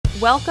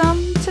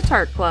Welcome to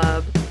Tart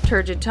Club.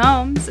 Turgid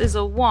Tomes is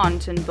a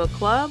wanton book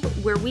club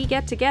where we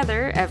get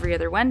together every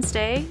other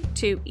Wednesday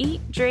to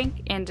eat,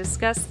 drink, and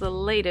discuss the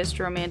latest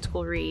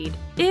romantical read.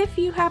 If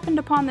you happened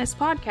upon this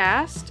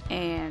podcast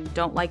and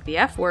don't like the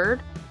F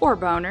word or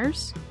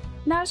boners,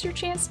 now's your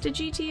chance to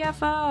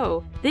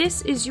GTFO.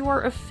 This is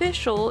your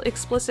official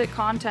explicit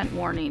content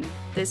warning.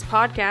 This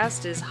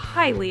podcast is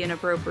highly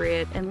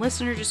inappropriate and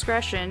listener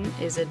discretion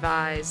is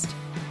advised.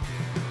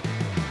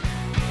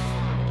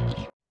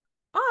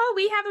 Oh,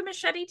 we have a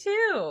machete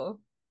too.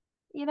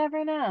 You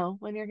never know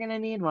when you're gonna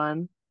need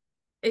one.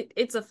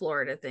 It's a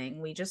Florida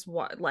thing. We just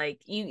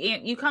like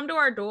you come to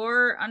our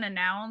door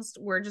unannounced.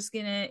 We're just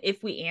gonna,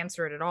 if we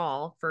answer it at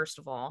all, first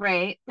of all,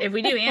 Right. if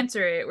we do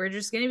answer it, we're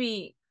just gonna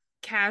be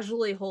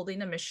casually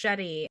holding a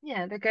machete.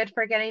 Yeah, they're good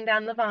for getting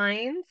down the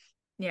vines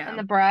and Yeah.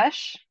 the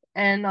brush,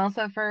 and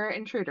also for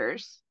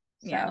intruders.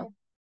 Yeah. So,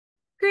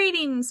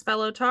 Greetings,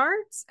 fellow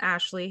tarts.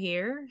 Ashley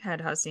here,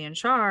 head hussy in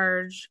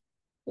charge.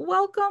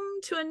 Welcome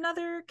to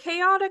another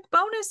chaotic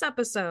bonus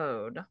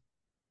episode.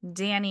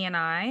 Danny and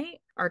I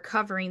are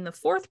covering the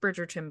fourth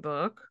Bridgerton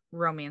book,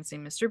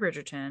 Romancing Mr.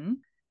 Bridgerton,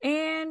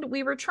 and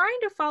we were trying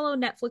to follow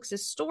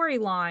Netflix's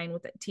storyline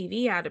with a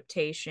TV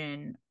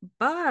adaptation,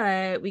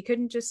 but we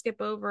couldn't just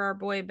skip over our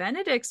boy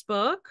Benedict's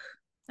book,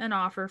 An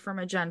Offer from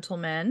a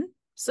Gentleman.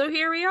 So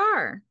here we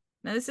are.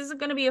 Now, this isn't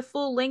going to be a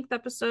full-length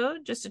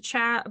episode, just a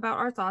chat about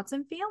our thoughts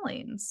and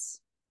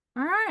feelings.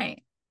 All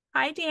right.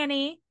 Hi,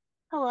 Danny.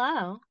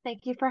 hello.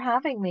 Thank you for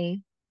having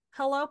me.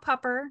 Hello,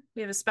 pupper.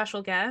 We have a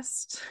special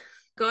guest.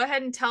 Go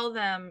ahead and tell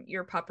them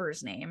your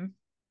pupper's name.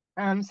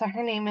 So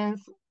her name is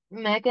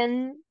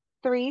Megan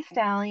Three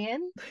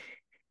Stallion.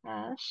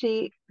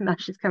 She's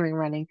coming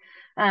running.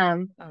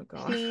 Oh,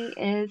 God. She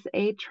is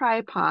a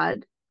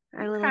tripod,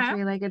 our little Okay.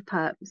 three-legged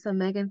pup. So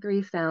Megan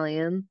Three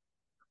Stallion.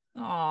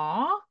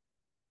 Aw.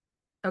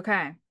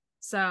 Okay.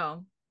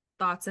 So,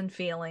 thoughts and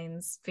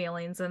feelings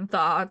and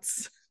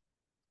thoughts.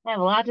 I have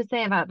a lot to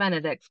say about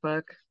Benedict's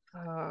book.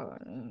 Oh,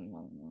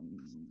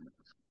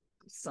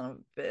 son of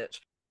a bitch.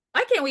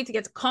 I can't wait to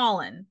get to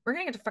Colin. We're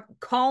gonna get to fucking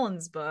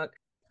Colin's book.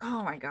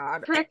 Oh my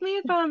God. Correct me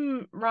if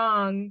I'm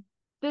wrong.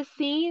 The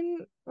scene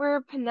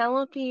where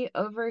Penelope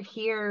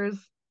overhears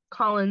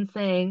Colin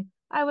saying,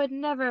 I would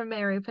never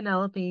marry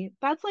Penelope,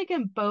 that's like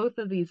in both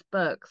of these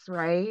books,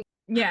 right?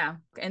 Yeah.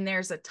 And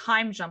there's a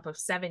time jump of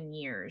 7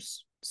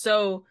 years.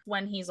 So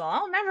when he's all,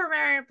 I'll never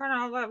marry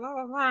Penelope, blah,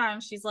 blah, blah,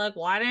 and she's like,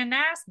 well, I didn't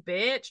ask,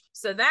 bitch.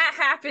 So that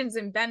happens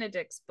in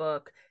Benedict's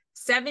book.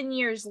 7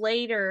 years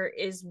later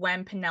is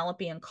when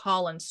Penelope and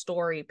Colin's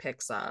story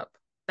picks up.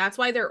 That's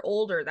why they're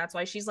older. That's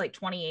why she's like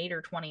 28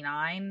 or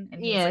 29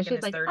 and he's Yeah, like in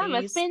she's his like, I'm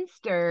a 30s.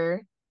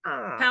 spinster.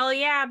 Hell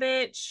yeah,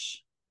 bitch.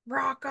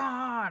 Rock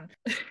on.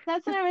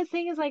 That's what I was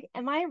saying is like,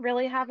 am I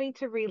really having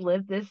to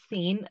relive this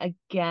scene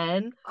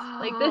again?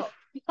 Like this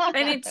Oh,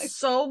 and it's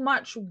so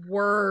much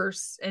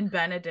worse in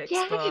Benedict's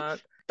Yes.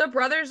 book. The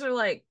brothers are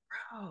like,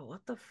 bro,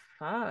 what the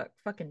fuck?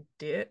 Fucking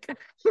dick.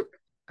 All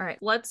right,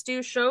 let's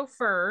do show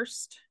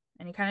first.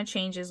 Any kind of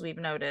changes we've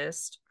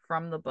noticed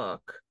from the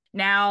book.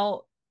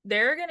 Now,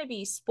 there are going to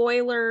be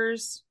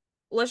spoilers.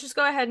 Let's just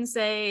go ahead and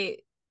say,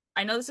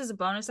 I know this is a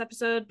bonus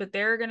episode, but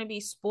there are going to be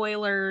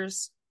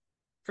spoilers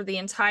for the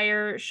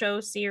entire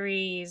show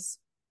series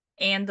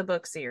and the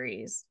book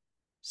series.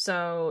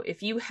 So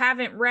if you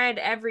haven't read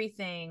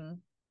everything,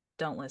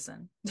 don't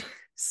listen.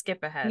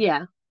 Skip ahead.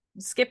 Yeah.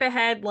 Skip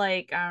ahead,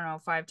 like, I don't know,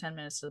 5-10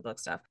 minutes to the book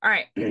stuff. All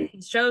right,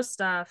 show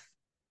stuff.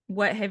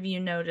 What have you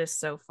noticed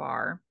so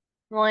far?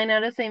 Well, I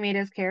noticed they made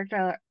his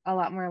character a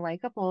lot more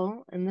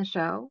likable in the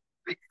show.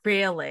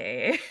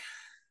 Really?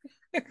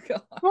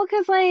 God. Well,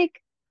 because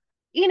like,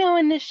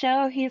 in the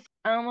show, he's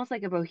almost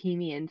like a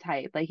bohemian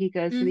type. Like he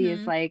goes to these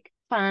Mm-hmm. like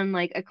fun,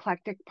 like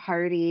eclectic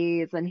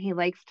parties and he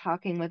likes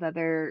talking with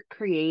other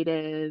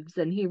creatives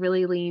and he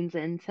really leans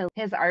into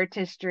his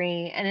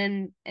artistry.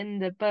 And in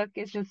the book,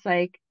 it's just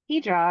like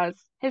he draws.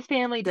 His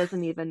family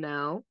doesn't even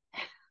know.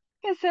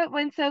 Because so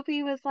when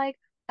Sophie was like,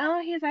 oh,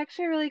 he's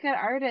actually a really good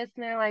artist,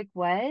 and they're like,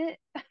 what?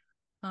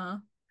 Huh?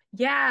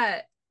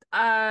 Yeah.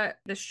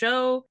 The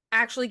show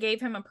actually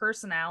gave him a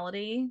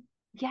personality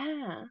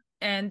Yeah.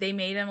 and they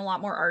made him a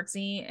lot more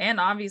artsy and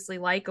obviously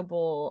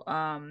likable.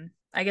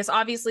 I guess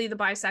obviously the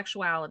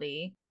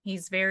bisexuality.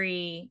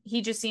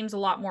 He just seems a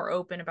lot more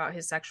open about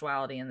his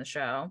sexuality in the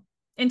show.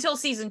 Until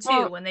season 2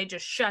 Well, when they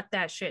just shut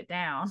that shit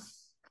down.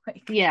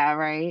 Like, yeah,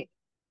 right.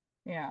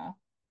 yeah.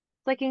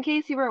 Like in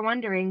case you were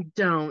wondering,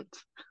 don't.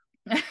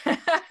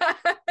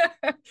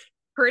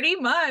 Pretty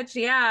much,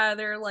 yeah.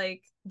 They're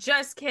like,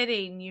 just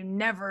kidding. You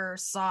never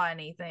saw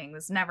anything.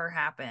 This never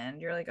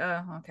happened. You're like,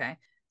 oh, okay.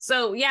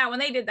 So, yeah, when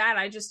they did that,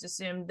 I just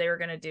assumed they were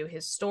going to do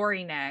his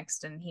story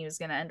next and he was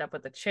going to end up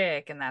with a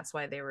chick. And that's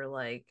why they were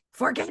like,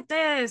 forget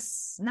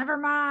this. Never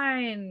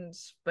mind.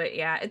 But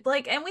yeah, it's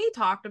like, and we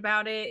talked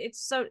about it.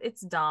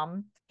 It's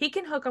dumb. He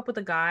can hook up with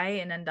a guy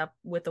and end up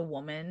with a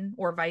woman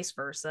or vice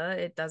versa.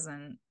 It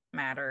doesn't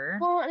matter.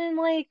 Well, and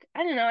like,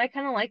 I don't know, I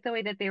kind of like the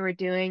way that they were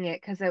doing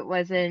it because it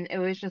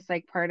was just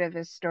like part of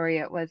his story.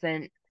 It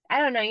wasn't I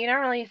don't know. You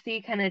don't really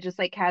see kind of just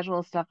like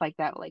casual stuff like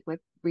that, like with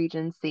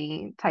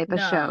Regency type of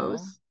No.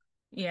 shows.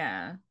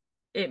 Yeah.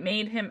 It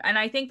made him, and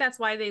I think that's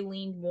why they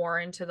leaned more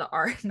into the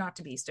art, not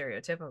to be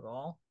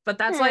stereotypical, but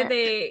that's why Eh,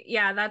 they,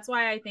 yeah, that's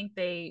why I think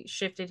they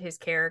shifted his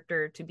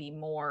character to be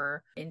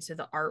more into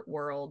the art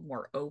world,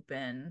 more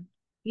open, more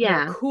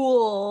yeah,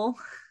 cool.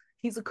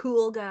 He's a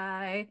cool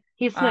guy.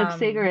 he smoked Um,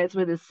 cigarettes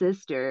with his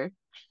sister.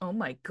 oh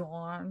my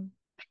God.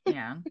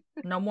 Yeah.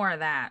 No more of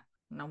that.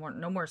 No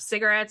more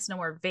cigarettes, no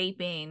more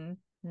vaping,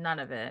 none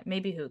of it.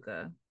 Maybe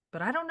hookah.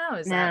 But I don't know.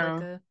 Is that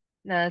like No, a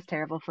no, that's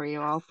terrible for you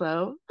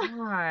also.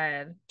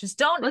 God? Just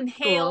don't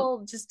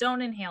inhale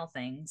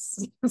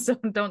things. So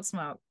don't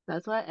smoke.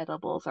 That's what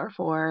edibles are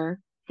for.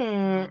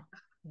 Eh. Oh,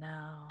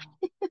 no.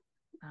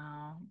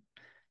 No.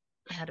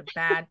 I had a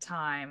bad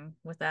time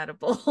with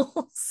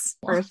edibles.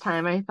 First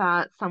time I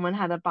thought someone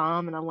had a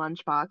bomb in a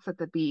lunchbox at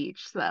the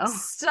beach, so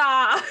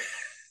Stop.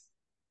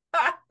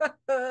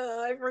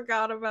 I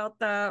forgot about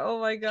that. Oh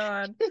my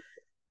God.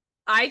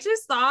 I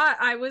just thought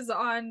I was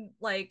on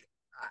like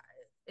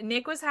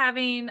Nick was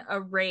having a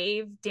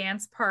rave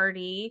dance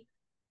party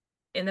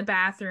in the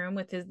bathroom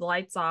with his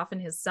lights off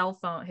and his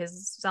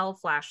cell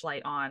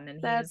flashlight on, and he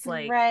was that's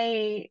like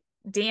right.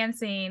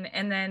 dancing.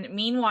 And then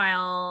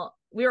meanwhile,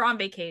 we were on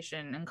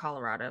vacation in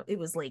Colorado. It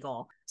was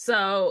legal.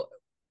 So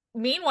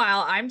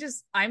meanwhile,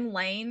 I'm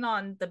laying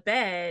on the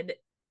bed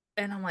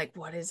and I'm like,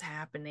 what is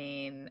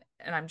happening?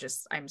 And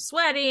I'm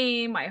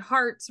sweating, my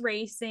heart's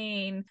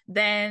racing.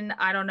 Then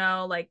I don't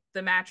know, like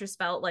the mattress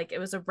felt like it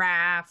was a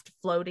raft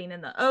floating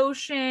in the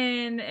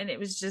ocean. And it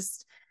was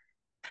just,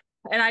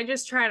 and I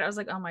just tried, I was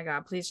like, oh my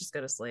God, please just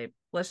go to sleep.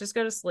 Let's just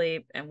go to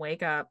sleep and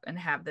wake up and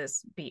have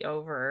this be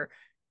over.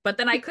 But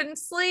then I couldn't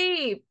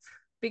sleep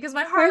because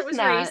my Of heart course was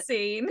not.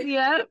 racing.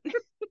 Yep.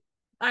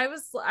 I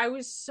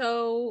was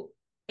so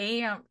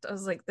amped. I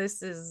was like,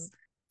 this is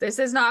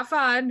not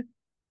fun.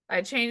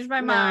 I changed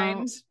my No,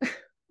 mind.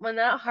 when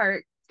that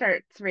heart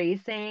starts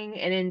racing,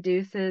 it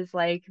induces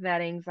like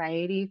that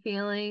anxiety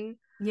feeling.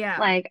 Yeah.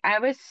 Like I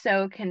was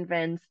so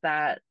convinced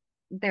that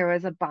there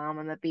was a bomb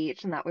on the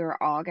beach and that we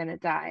were all gonna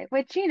die,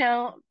 which,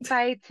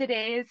 by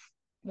today's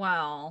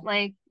Well,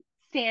 like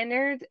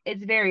standards,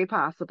 it's very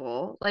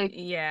possible. Like,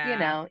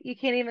 yeah. you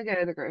can't even go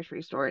to the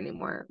grocery store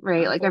anymore,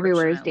 right? Like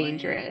everywhere is Unfortunately.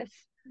 dangerous.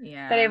 But it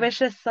Yeah. was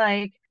just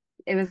like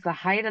it was the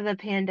height of the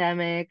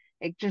pandemic.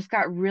 It just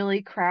got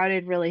really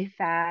crowded really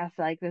fast.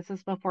 Like this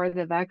was before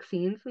the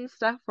vaccines and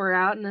stuff were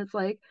out, and it's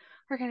like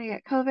we're gonna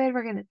get COVID,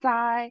 we're gonna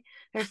die.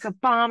 There's a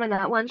bomb in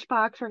that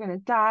lunchbox, we're gonna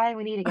die.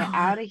 We need to get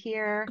out of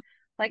here.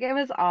 Like it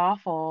was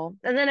awful.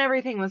 And then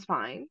everything was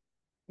fine.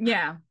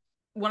 Yeah.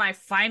 When I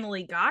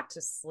finally got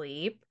to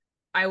sleep,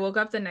 I woke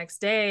up the next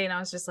day and I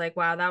was just like,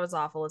 wow, that was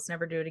awful. Let's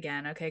never do it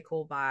again. Okay,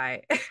 cool,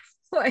 bye.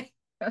 Like,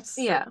 I was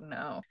like, Yeah.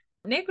 no.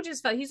 Nick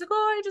just felt, he's like,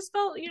 oh, I just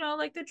felt,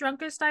 like the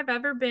drunkest I've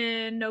ever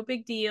been. No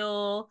big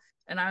deal.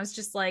 And I was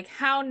just like,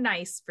 how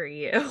nice for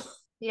you.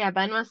 Yeah,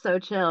 Ben was so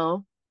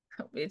chill.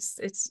 It's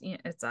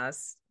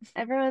us.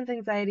 Everyone's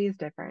anxiety is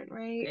different,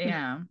 right?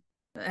 Yeah.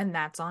 And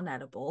that's on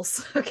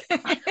edibles. Okay.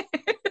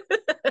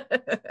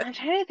 I'm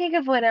trying to think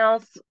of what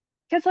else,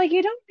 because like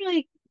you don't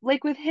really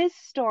like with his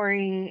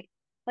story,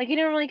 like you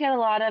don't really get a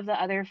lot of the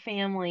other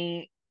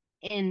family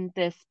in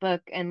this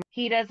book, and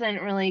he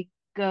doesn't really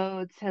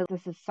go to the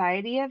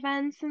society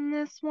events in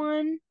this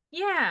one.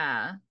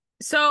 Yeah.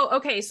 So,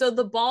 okay, so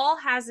the ball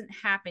hasn't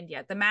happened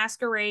yet. The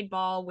masquerade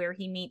ball where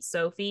he meets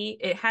Sophie,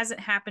 it hasn't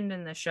happened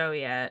in the show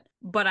yet.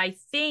 But I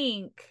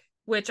think,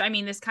 which I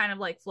mean, this kind of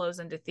like flows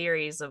into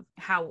theories of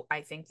how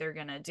I think they're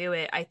going to do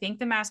it. I think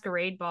the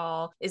masquerade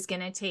ball is going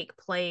to take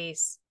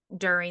place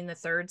during the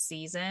third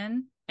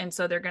season. And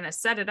so they're going to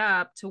set it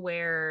up to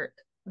where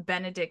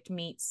Benedict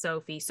meets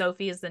Sophie.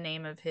 Sophie is the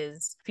name of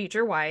his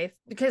future wife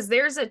because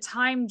there's a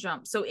time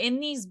jump. So in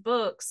these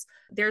books,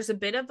 there's a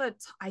bit of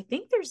I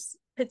think there's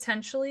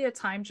potentially a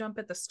time jump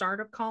at the start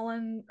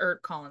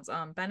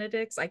of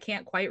Benedict's. I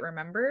can't quite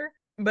remember,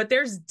 but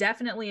there's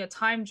definitely a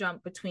time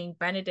jump between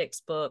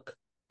Benedict's book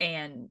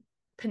and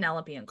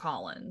Penelope and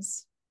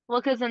Colin's.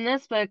 Well, because in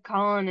this book,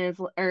 Colin is,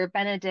 or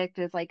Benedict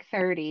is like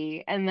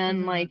 30, and then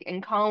Mm-hmm. like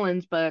in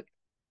Colin's book,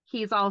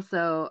 he's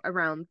also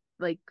around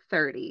like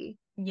 30,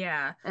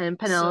 Yeah. and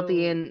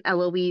Penelope So and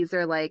Eloise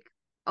are like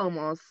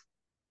almost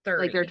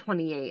like they're 30.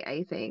 28,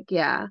 I think.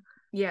 Yeah.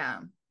 Yeah.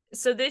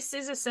 So this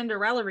is a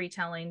Cinderella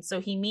retelling. So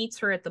he meets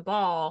her at the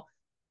ball,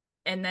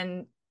 and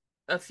then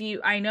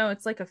I know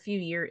it's like a few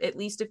years, at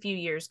least a few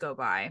years go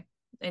by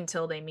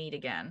until they meet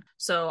again.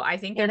 So I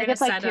think Yeah, I they're think going to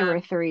it's like set two or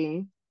up,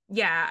 three.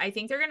 yeah, I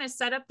think they're going to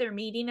set up their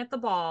meeting at the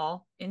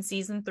ball in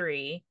season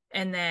 3.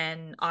 And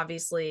then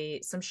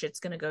obviously some shit's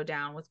going to go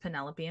down with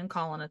Penelope and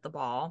Colin at the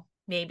ball.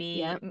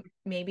 Yep.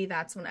 Maybe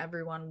that's when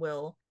everyone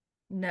will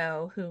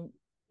know who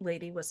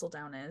Lady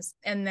Whistledown is.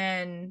 And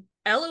then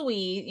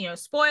Eloise,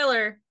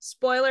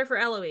 spoiler for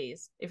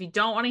Eloise. If you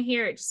don't want to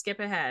hear it, just skip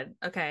ahead.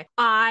 Okay.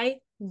 I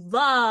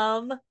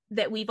love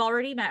that we've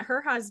already met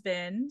her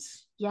husband.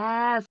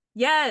 Yes.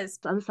 Yes.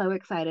 I'm so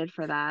excited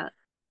for that.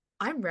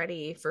 I'm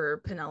ready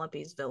for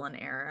Penelope's villain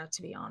era,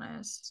 to be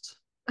honest.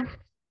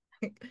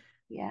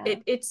 Yeah.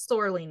 It's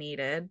sorely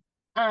needed.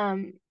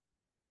 Um,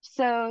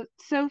 so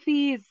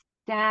Sophie's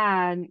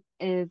dad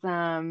is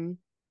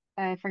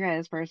I forgot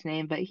his first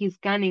name, but he's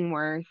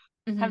Gunningworth.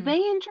 Have Mhm. they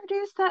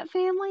introduced that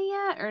family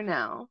yet or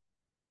no?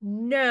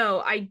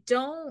 No, I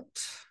don't.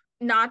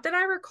 Not that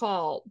I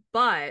recall,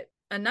 but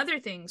another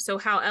thing. So,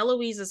 how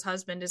Eloise's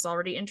husband is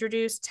already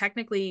introduced,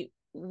 technically,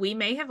 we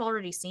may have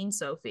already seen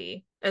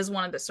Sophie as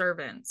one of the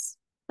servants.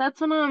 That's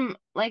when I'm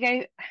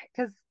like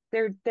because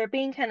they're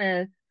being kind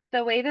of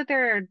the way that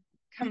they're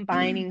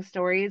combining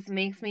stories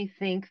makes me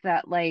think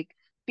that like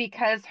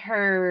because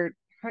her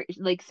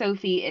like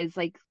Sophie is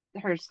like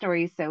her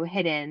story is so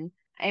hidden,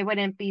 I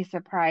wouldn't be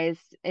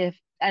surprised if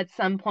at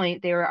some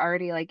point they were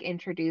already like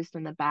introduced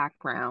in the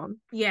background.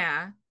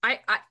 Yeah.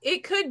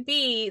 It could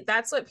be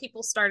that's what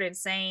people started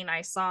saying.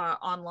 I saw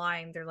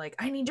online. They're like,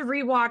 I need to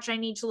rewatch. I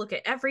need to look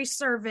at every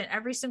servant,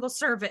 every single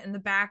servant in the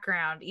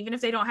background, even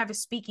if they don't have a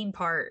speaking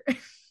part.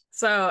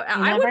 So You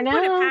I never wouldn't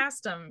put it know.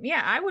 past them.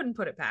 Yeah, I wouldn't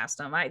put it past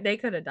them. They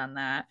could have done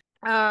that.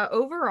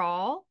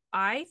 Overall,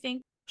 I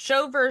think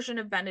show version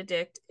of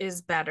Benedict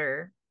is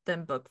better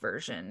than book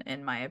version,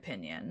 in my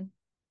opinion.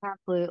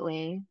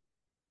 Absolutely.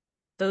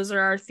 Those are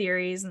our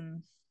theories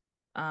and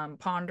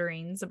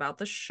ponderings about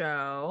the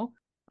show.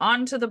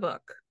 On to the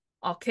book.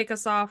 I'll kick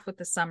us off with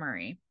the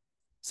summary.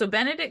 So,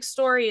 Benedict's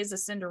story is a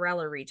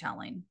Cinderella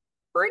retelling.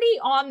 Pretty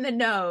on the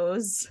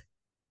nose.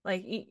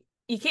 Like,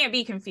 you can't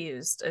be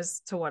confused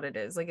as to what it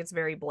is. Like, it's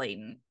very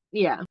blatant.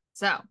 Yeah.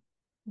 So,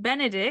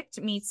 Benedict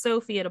meets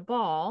Sophie at a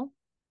ball.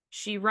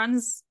 She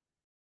runs.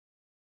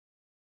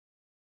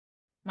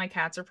 My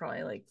cats are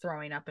probably like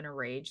throwing up in a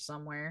rage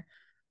somewhere.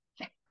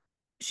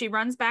 She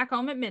runs back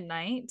home at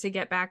midnight to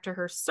get back to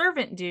her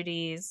servant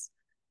duties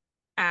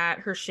at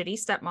her shitty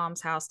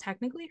stepmom's house,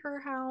 technically her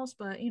house,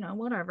 but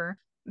whatever.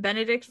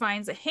 Benedict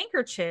finds a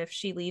handkerchief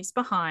she leaves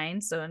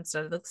behind. So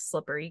instead of the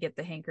slipper, you get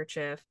the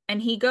handkerchief. And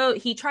he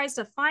tries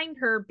to find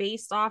her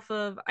based off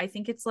of, I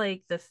think it's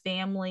like the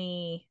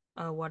family.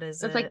 Oh, what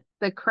is It's like it?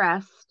 the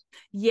crest.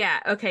 Yeah.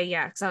 Okay.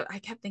 Yeah. So I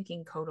kept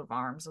thinking coat of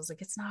arms. I was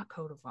like, it's not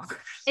coat of arms.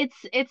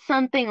 It's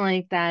something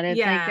like that. It's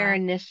like their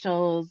Yeah.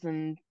 initials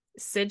and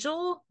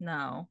Sigil?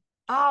 No.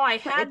 Oh, I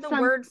had it's the some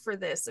word for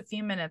this a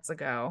few minutes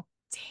ago.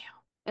 Damn.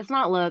 it's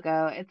not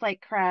logo. It's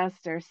like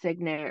crest or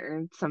signet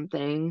or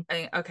something.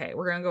 Okay,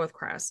 we're gonna go with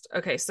crest.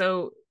 Okay,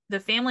 so the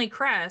family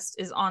crest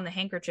is on the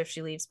handkerchief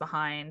she leaves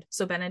behind.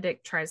 So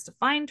Benedict tries to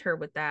find her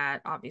with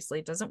that. Obviously,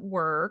 it doesn't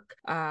work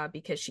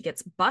because she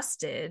gets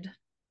busted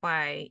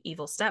by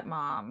evil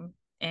stepmom,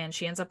 and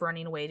she ends up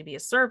running away to be a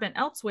servant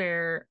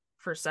elsewhere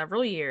for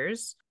several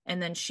years. And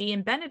then she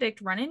and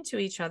Benedict run into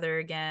each other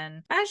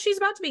again as she's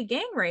about to be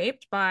gang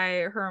raped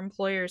by her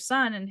employer's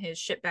son and his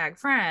shitbag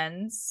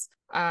friends.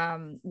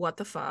 What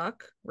the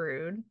fuck?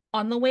 Rude.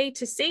 On the way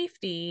to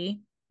safety,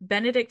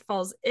 Benedict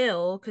falls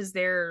ill because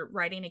they're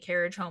riding a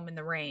carriage home in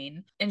the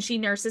rain, and she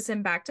nurses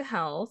him back to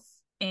health.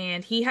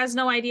 And he has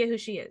no idea who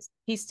she is.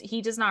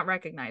 He does not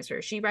recognize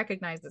her. She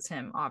recognizes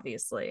him,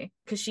 obviously,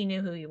 because she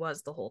knew who he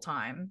was the whole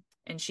time.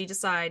 And she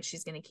decides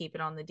she's going to keep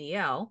it on the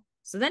DL.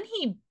 So then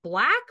he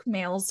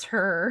blackmails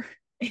her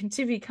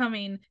into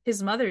becoming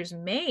his mother's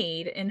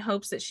maid in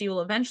hopes that she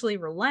will eventually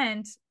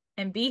relent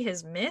and be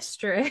his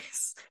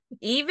mistress,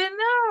 even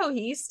though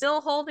he's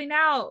still holding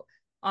out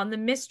on the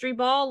mystery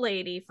ball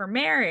lady for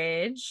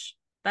marriage.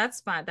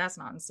 That's fine. That's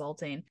not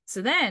insulting.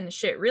 So then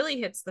shit really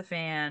hits the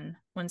fan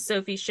when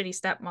Sophie's shitty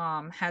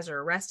stepmom has her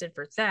arrested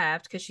for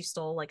theft because she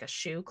stole like a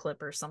shoe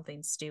clip or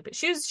something stupid.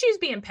 She was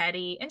being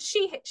petty and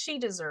she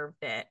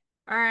deserved it.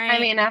 All I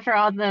right. mean, after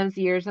all those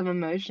years of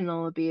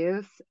emotional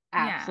abuse,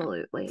 Yeah.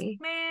 absolutely.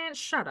 Man,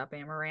 shut up,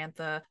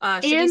 Amarantha.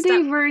 Shitty And they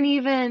step weren't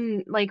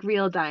even like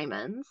real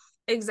diamonds.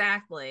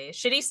 Exactly.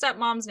 Shitty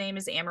stepmom's name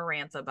is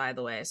Amarantha, by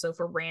the way. So if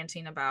we're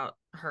ranting about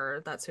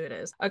her, that's who it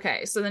is.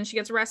 Okay, so then she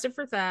gets arrested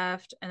for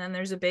theft, and then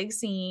there's a big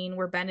scene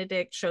where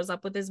Benedict shows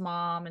up with his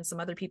mom, and some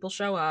other people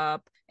show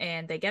up,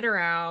 and they get her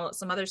out.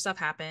 Some other stuff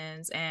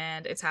happens,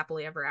 and it's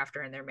happily ever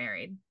after, and they're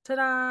married.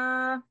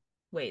 Ta-da!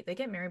 Wait, they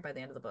get married by the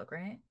end of the book,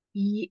 right?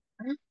 Ye-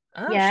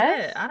 Oh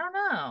yes. shit, I don't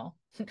know.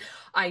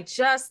 I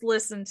just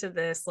listened to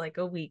this like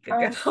a week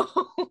ago.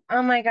 Oh,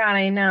 oh my God,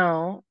 I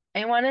know.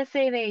 I want to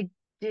say they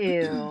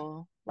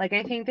do. Like,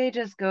 I think they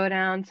just go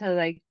down to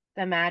like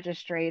the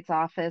magistrate's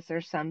office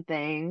or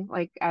something,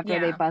 like after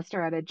they Yeah, bust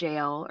her out of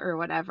jail or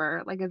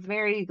whatever. Like, it's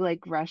very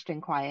like rushed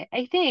and quiet.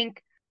 I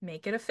think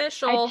make it I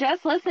official.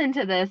 just listened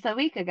to this a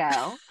week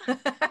ago.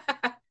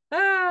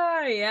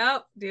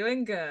 Yep,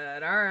 doing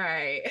good. All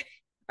right.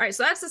 All right,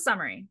 so that's the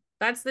summary.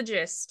 That's the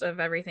gist of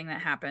everything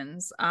that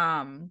happens.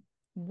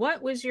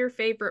 What was your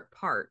favorite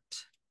part?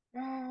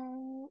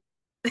 Mm,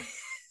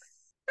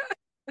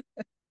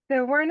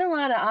 There weren't a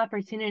lot of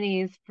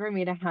opportunities for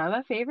me to have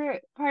a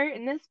favorite part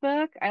in this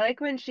book. I like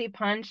when she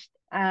punched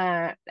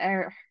her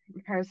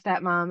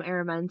stepmom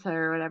Araminta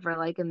or whatever,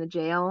 like in the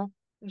jail.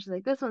 And she's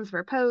like, "This one's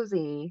for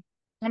Posey."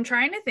 I'm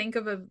trying to think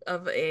of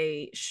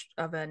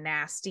a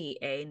nasty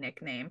A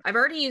nickname. I've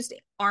already used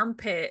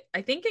armpit.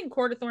 I think in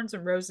Court of Thorns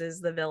and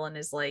Roses, the villain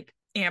is like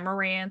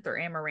Amaranth or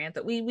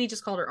Amarantha. We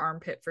just called her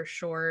Armpit for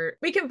short.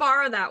 We can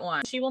borrow that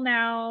one. She will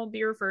now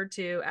be referred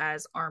to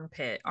as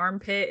Armpit.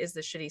 Armpit is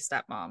the shitty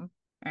stepmom.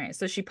 All right,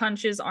 so she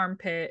punches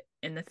Armpit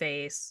in the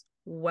face.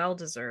 Well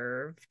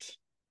deserved.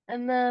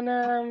 And then,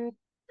 I don't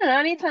know,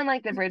 anytime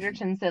like the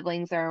Bridgerton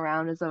siblings are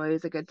around is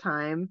always a good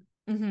time,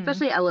 Mm-hmm.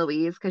 especially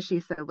Eloise because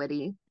she's so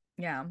witty.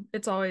 Yeah,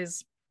 it's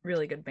always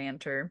really good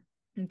banter.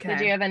 Did you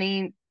Okay. have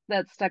any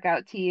that stuck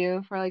out to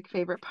you for like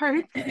favorite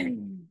parts?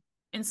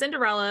 In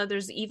Cinderella,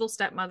 there's the evil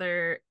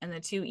stepmother and the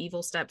two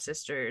evil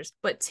stepsisters.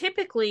 But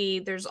typically,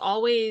 there's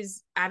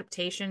always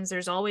adaptations.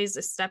 There's always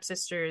a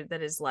stepsister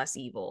that is less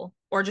evil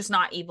or just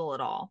not evil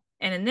at all.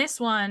 And in this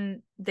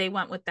one, they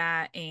went with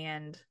that.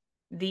 And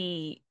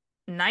the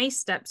nice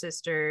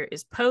stepsister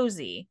is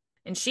Posey.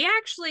 And she's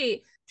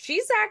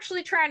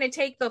actually trying to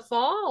take the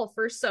fall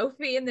for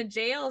Sophie in the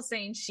jail,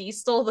 saying she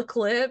stole the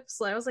clips.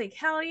 So I was like,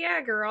 hell yeah,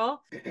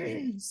 girl.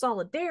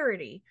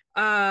 Solidarity.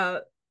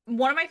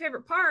 One of my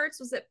favorite parts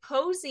was that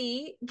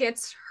Posey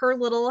gets her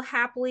little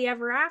happily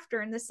ever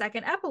after in the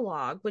second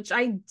epilogue, which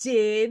I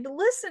did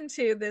listen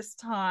to this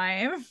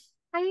time.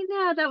 I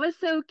know that was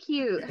so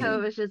cute how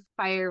it was just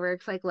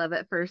fireworks, like love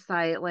at first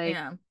sight, like,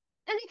 Yeah. and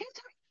he kept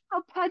talking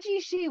about how pudgy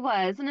she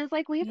was, and it's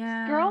like, leave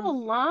this girl Yeah.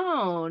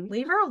 alone.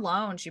 Leave her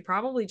alone. She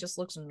probably just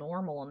looks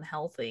normal and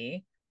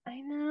healthy. I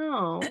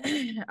know.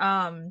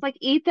 um, Like,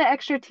 eat the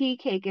extra tea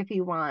cake if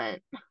you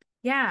want.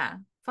 yeah,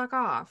 fuck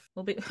off.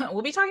 We'll be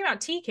talking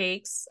about tea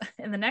cakes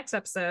in the next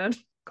episode.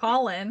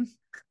 Colin.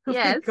 Oh my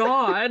Yes.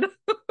 god.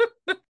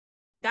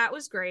 That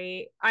was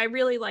great. I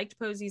really liked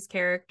Posey's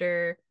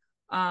character.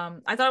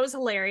 I thought it was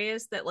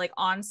hilarious that like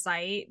on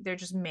site they're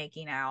just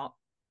making out,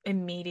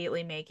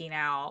 immediately making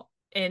out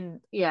in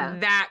Yeah.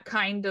 that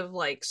kind of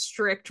like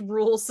strict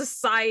rule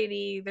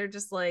society. They're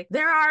just like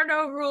there are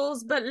no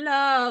rules but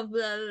love,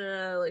 blah,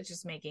 blah, like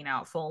just making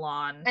out full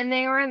on. And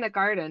they were in the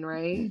garden,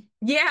 right?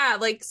 Yeah,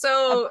 like Of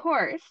so.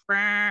 course.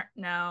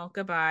 No,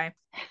 goodbye.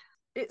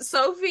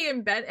 Sophie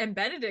and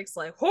Benedict's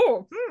like,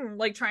 oh,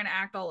 like trying to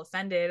act all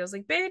offended. I was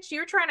like, bitch,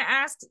 you're trying to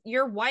ask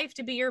your wife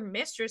to be your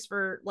mistress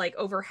for like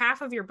over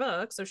half of your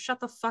book, so shut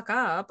the fuck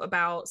up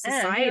about And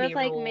society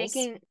rules.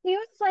 he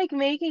was like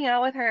making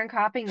out with her and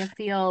copying the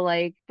feel,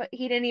 like, but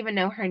he didn't even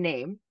know her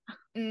name.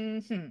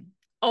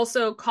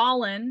 Also,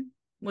 Colin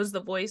was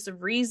the voice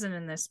of reason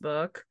in this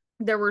book.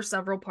 There were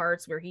several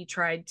parts where he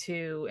tried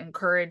to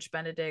encourage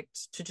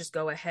Benedict to just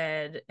go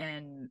ahead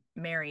and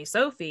marry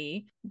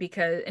Sophie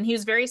and he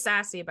was very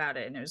sassy about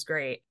it and it was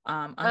great.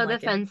 Oh, the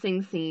Unlike in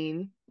fencing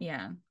scene.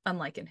 Yeah,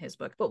 unlike in his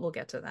book, but we'll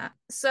get to that.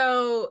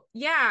 So,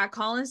 yeah,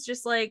 Colin's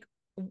just like,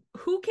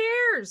 who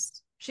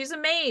cares? She's a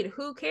maid.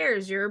 Who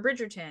cares? You're a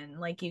Bridgerton.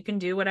 Like, you can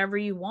do whatever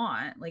you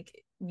want. Like,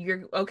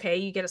 you're okay.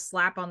 You get a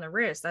slap on the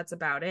wrist. That's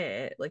about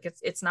it. Like,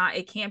 it's not,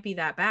 it can't be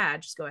that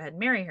bad. Just go ahead and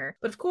marry her.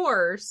 But of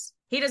course,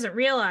 he doesn't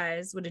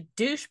realize what a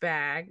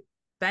douchebag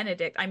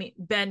Benedict,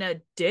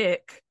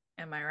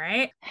 am I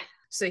right?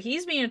 So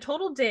he's being a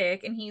total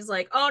dick and he's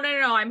like, oh,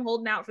 no, I'm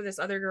holding out for this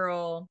other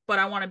girl, but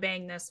I want to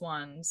bang this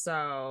one.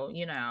 So,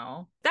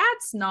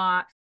 that's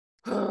not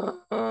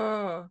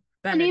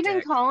And even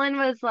Benedict. Colin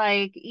was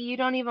like, you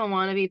don't even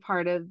want to be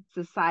part of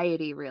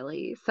society,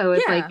 really. So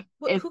it's Yeah, like,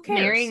 if who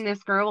marrying cares?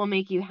 this girl will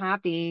make you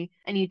happy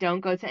and you don't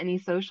go to any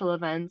social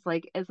events,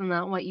 like, isn't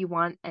that what you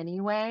want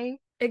anyway?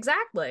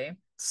 Exactly.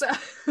 So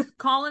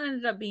Colin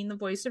ended up being the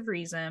voice of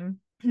reason,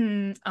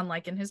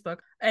 unlike in his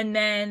book. And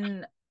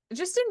then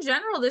just in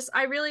general, this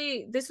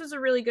was a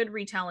really good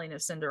retelling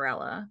of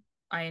Cinderella.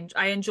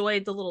 I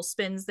enjoyed the little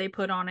spins they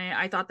put on it.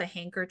 I thought the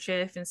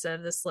handkerchief instead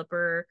of the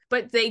slipper,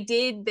 but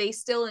they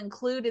still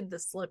included the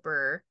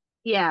slipper.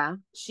 Yeah.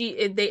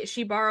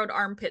 She borrowed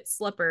armpit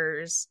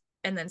slippers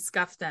and then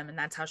scuffed them, and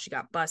that's how she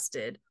got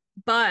busted.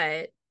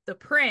 But the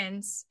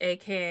prince,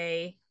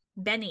 aka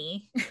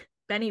Benny,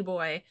 Benny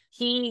boy,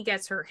 he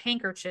gets her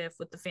handkerchief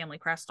with the family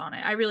crest on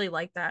it. I really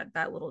like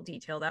that little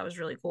detail. That was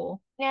really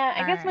cool. Yeah, I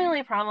All guess my right.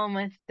 only problem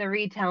with the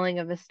retelling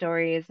of the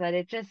story is that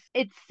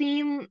it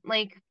seemed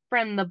like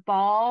from the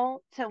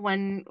ball to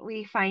when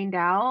we find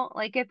out,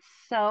 like it's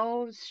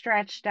so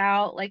stretched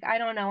out. Like, I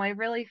don't know, I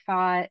really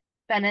thought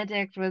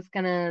Benedict was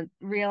gonna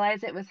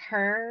realize it was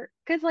her.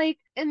 'Cause like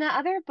in the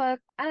other book,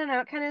 I don't know,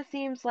 it kind of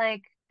seems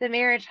like the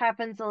marriage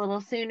happens a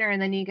little sooner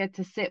and then you get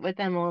to sit with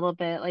them a little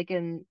bit, like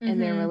in their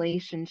Mm-hmm.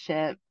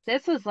 relationship.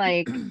 This was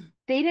like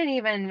they didn't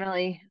even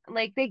really,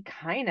 like, they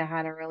kind of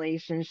had a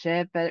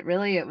relationship, but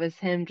really it was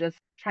him just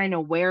trying to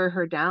wear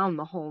her down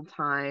the whole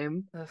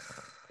time.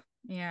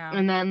 Yeah.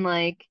 And then,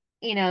 like,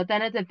 then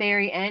at the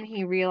very end,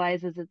 he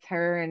realizes it's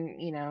her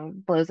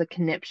and, blows a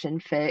conniption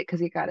fit because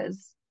he got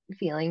his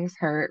feelings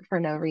hurt for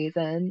no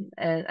reason.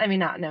 And I mean,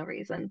 not no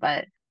reason,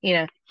 but,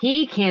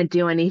 he can't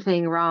do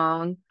anything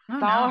wrong. Oh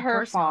It's all no, of her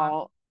course not.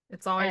 fault.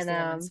 It's always And,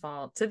 the woman's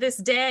fault. To this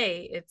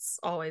day, it's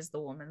always the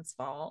woman's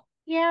fault.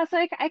 yeah, so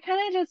I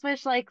kind of just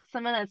wish, like,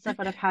 some of that stuff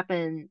would have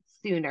happened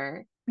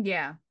sooner.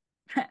 Yeah.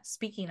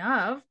 Speaking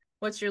of,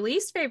 what's your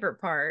least favorite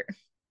part?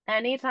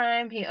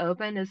 Anytime he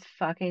opened his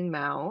fucking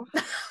mouth.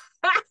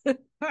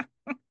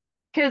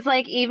 Because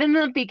like even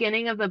the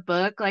beginning of the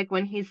book, like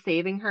when he's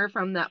saving her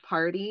from that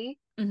party,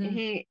 and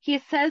Hmm. he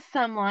says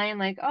some line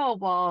like, "Oh,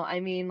 well, I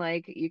mean,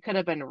 like you could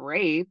have been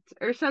raped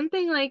or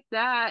something like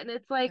that," and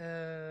it's like,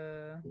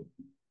 Uh,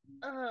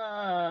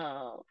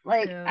 oh,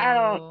 like ew.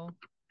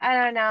 I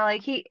don't know,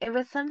 like it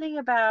was something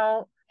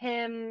about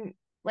him,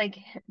 like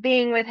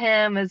being with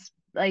him was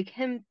like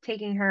him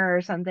taking her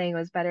or something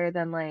was better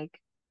than like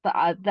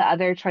the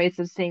other choice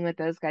of staying with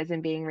those guys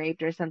and being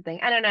raped or something.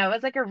 I don't know. It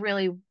was like a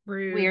really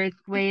Rude. weird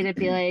way to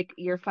be like,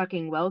 you're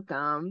fucking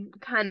welcome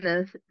kind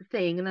of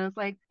thing. And I was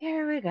like,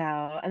 here we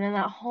go. And then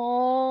that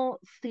whole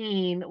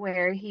scene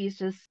where he's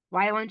just,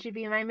 why won't you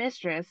be my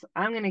mistress?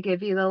 I'm going to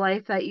give you the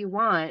life that you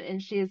want.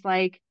 And she's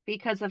like,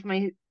 because of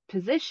my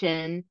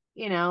position,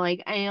 you know,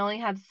 like I only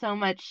have so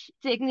much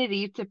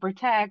dignity to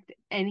protect.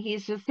 And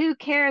he's just, who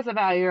cares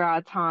about your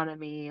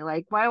autonomy?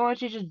 Like, why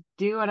won't you just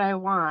do what I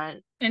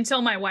want?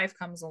 Until my wife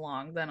comes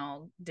along, then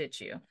I'll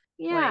ditch you. Like,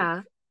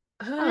 Yeah.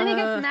 And then he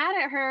gets uh, mad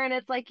at her, and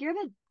it's like, you're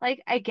the,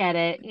 like, I get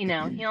it. You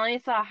know, he only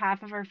saw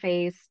half of her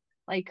face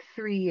like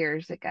 3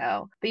 years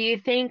ago. But you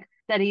think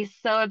that he's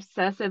so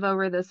obsessive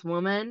over this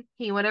woman,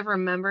 he would have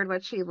remembered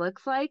what she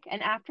looks like.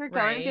 And after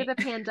going through right?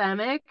 the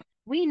pandemic,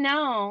 we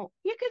know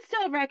you could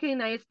still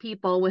recognize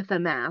people with a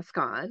mask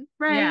on,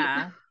 right?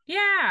 Yeah.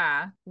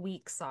 Yeah.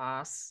 Weak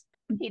sauce.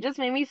 He just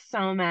made me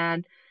so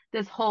mad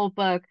this whole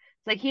book.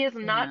 It's like he is I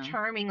not know.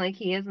 charming like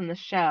he is in the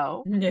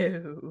show.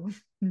 No.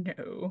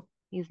 No.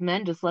 These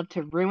men just love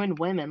to ruin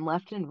women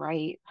left and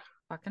right.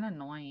 Fucking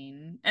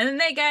annoying. And then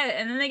they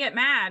get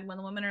mad when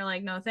the women are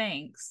like, no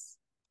thanks.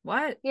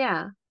 What?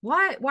 Yeah.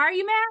 What? Why are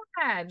you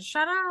mad?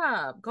 Shut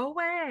up. Go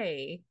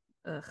away.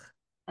 Ugh.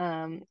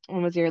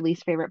 What was your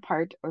least favorite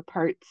part or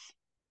parts?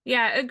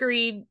 Yeah,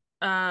 agreed.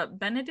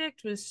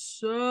 Benedict was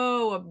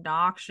so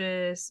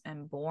obnoxious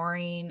and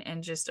boring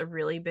and just a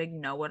really big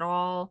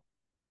know-it-all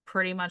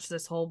pretty much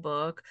this whole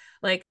book.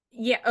 Like,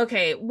 yeah,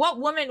 okay, what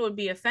woman would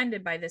be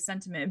offended by this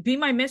sentiment? Be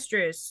my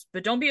mistress,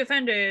 but don't be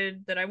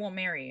offended that I won't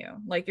marry you.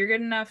 Like, you're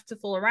good enough to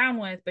fool around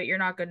with, but you're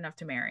not good enough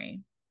to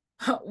marry.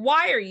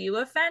 Why are you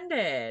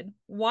offended?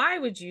 Why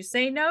would you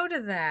say no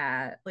to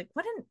that? Like,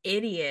 what an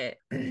idiot.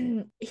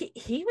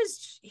 He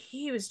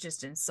was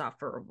just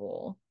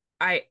insufferable.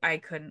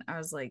 I couldn't. I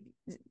was like,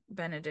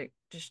 Benedict,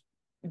 just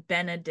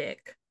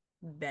Benedict.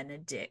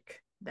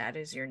 That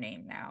is your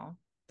name now.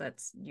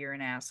 That's you're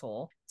an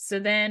asshole. So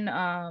then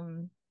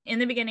in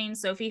the beginning,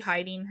 Sophie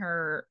hiding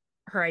her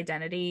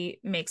identity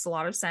makes a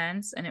lot of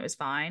sense and it was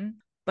fine.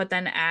 But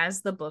then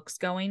as the book's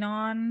going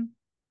on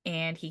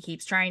and he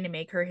keeps trying to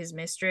make her his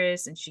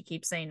mistress and she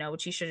keeps saying no,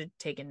 which he should have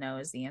taken no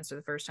as the answer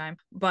the first time.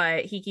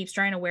 But he keeps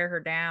trying to wear her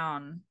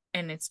down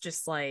and it's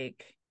just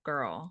like,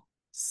 girl,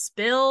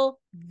 spill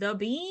the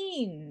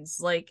beans.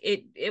 Like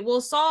it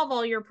will solve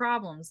all your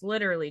problems.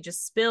 Literally,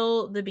 just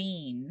spill the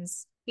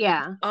beans.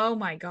 Yeah. Oh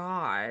my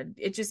God.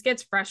 It just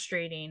gets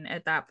frustrating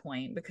at that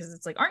point because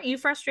it's like, aren't you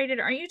frustrated?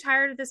 Aren't you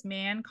tired of this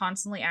man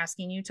constantly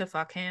asking you to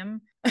fuck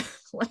him?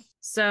 Like,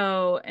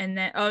 so, and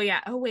then, oh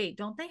yeah. Oh wait,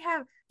 don't they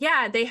have,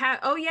 yeah, they have,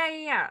 oh yeah, yeah,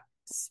 yeah.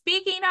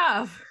 Speaking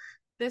of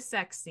the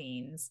sex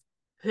scenes,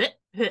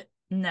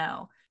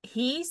 no,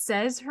 he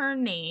says her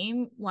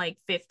name like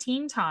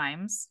 15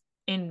 times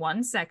in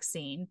one sex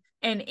scene.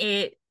 And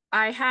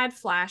I had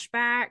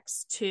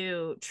flashbacks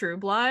to True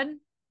Blood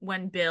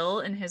when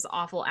Bill in his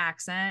awful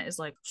accent is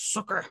like,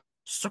 sucker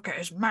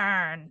is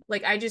mine.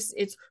 Like,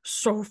 it's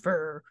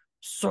Sulfur.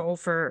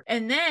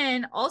 And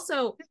then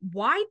also,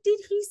 why did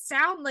he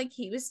sound like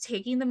he was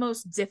taking the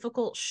most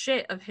difficult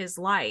shit of his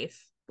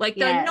life? Like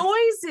Yes.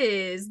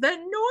 the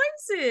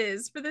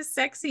noises for the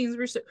sex scenes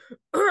were so,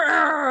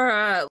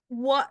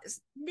 what?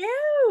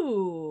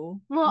 Well,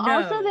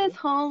 also this No.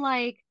 whole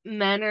like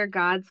men are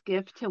God's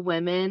gift to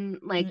women,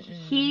 like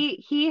Mm-mm.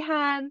 he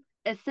had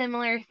a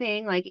similar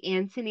thing like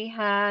Anthony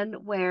had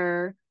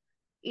where,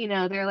 you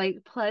know, they're like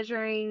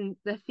pleasuring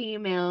the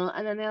female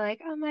and then they're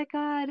like, "Oh my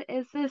God,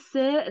 is this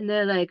it?" And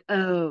they're like,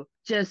 "Oh,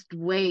 just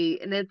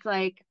wait." And it's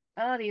like,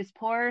 oh, these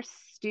poor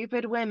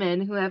stupid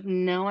women who have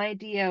no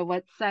idea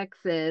what sex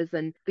is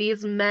and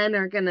these men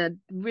are gonna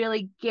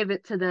really give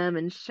it to them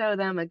and show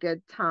them a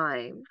good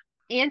time.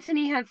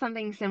 Anthony had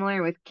something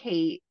similar with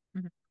Kate,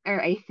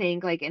 or I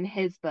think like in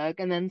his book.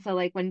 And then so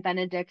like when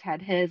Benedict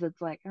had his,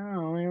 it's like,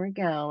 oh, there we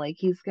go. Like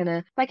he's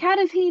gonna like how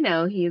does he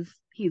know he's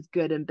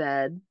good in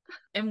bed?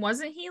 And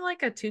wasn't he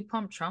like a two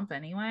pump Trump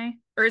anyway?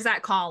 Or is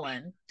that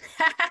Colin?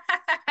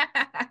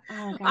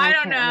 Oh God, I I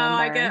don't know.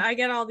 can't remember. I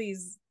get all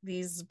these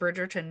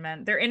Bridgerton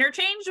men. They're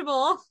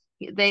interchangeable.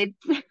 They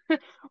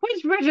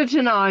which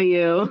Bridgerton are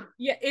you?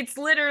 Yeah,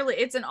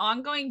 it's an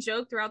ongoing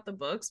joke throughout the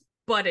books,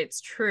 but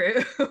it's true.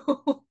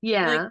 Like,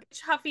 Yeah.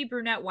 which huffy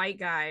brunette white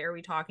guy are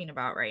we talking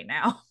about right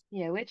now?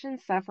 Yeah, which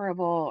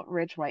insufferable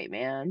rich white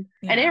man.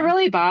 And it Yeah.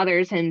 really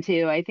bothers him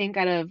too. I think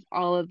out of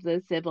all of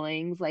the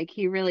siblings, like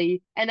he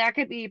really, and that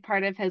could be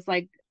part of his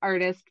like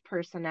artist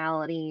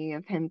personality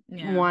of him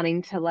Yeah.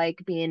 wanting to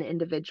like be an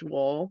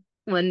individual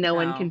when no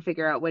one can No.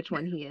 figure out which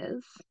one he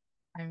is.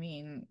 I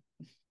mean,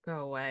 go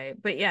away.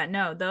 But yeah,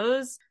 no,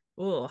 those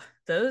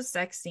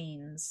sex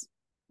scenes.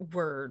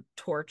 were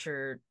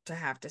torture to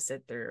have to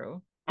sit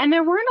through. And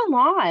there weren't a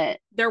lot.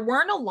 There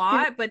weren't a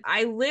lot, but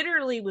I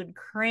literally would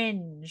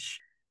cringe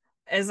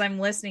as I'm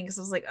listening because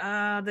I was like,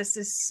 oh, this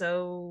is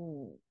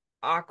so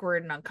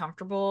awkward and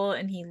uncomfortable.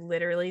 And he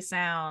literally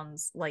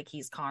sounds like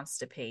he's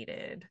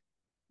constipated.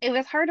 It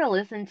was hard to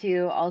listen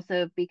to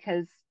also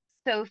because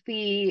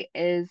Sophie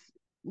is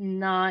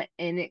not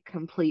in it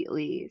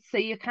completely. So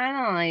you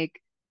kind of like,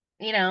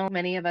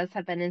 many of us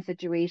have been in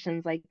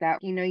situations like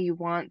that. You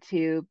want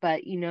to,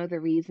 but the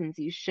reasons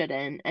you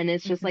shouldn't. And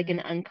it's just like an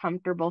Mm-hmm.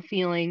 uncomfortable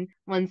feeling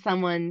when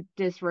someone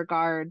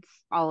disregards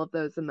all of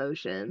those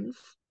emotions.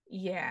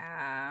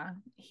 Yeah.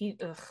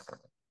 Ugh.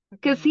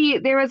 Because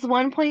there was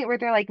one point where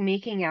they're like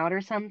making out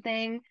or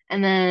something,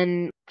 and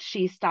then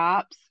she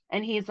stops,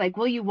 and he's like,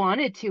 "Well, you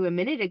wanted to a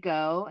minute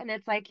ago," and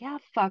it's like, "Yeah,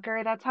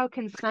 fucker, that's how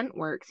consent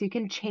works. You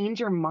can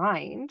change your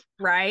mind.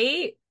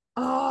 Right?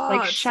 Like, Oh,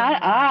 it's so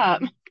shut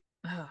up." annoying.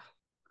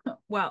 Ugh.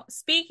 Well,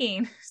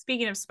 speaking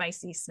of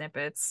spicy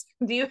snippets,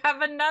 do you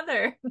have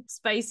another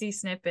spicy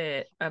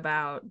snippet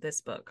about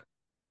this book?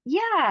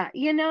 Yeah,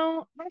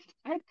 I've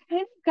kind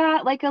of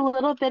got like a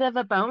little bit of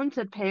a bone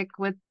to pick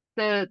with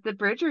the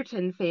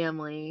Bridgerton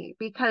family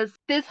because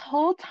this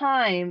whole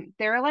time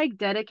they're like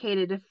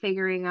dedicated to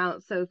figuring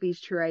out Sophie's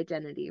true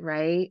identity,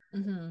 right?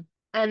 Mm-hmm.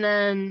 And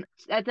then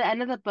at the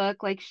end of the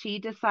book, like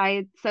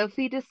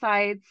Sophie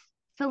decides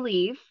to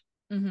leave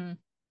Mm-hmm.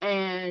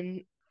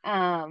 and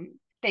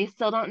they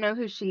still don't know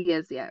who she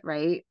is yet,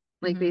 right?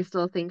 Like Mm-hmm. they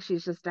still think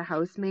she's just a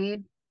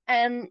housemaid.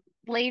 And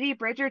Lady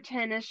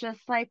Bridgerton is just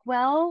like,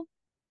 well,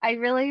 I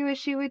really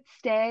wish you would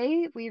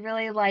stay. We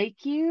really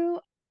like you.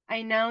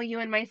 I know you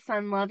and my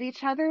son love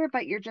each other,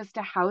 but you're just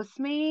a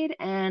housemaid,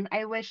 and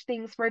I wish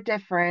things were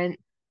different.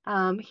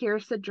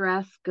 Here's the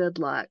dress. Good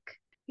luck.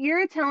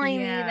 You're telling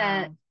me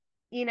Yeah.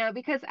 that,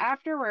 because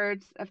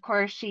afterwards, of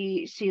course,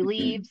 she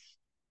leaves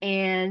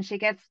and she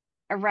gets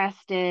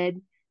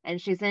arrested and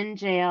she's in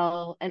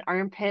jail and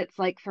Armpit's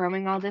like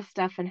throwing all this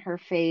stuff in her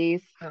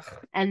face. Ugh.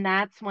 And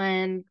that's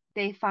when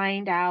they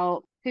find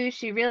out who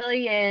she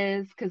really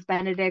is because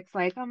Benedict's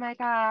like, oh my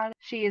God,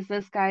 she is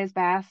this guy's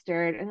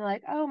bastard. And they're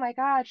like, oh my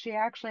God, she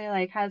actually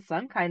like has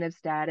some kind of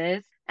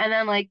status. And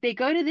then like they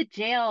go to the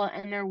jail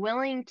and they're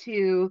willing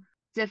to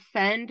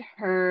defend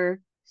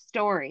her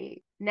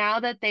story now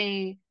that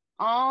they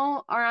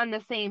all are on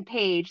the same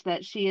page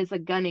that she is a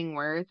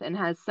Gunningworth and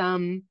has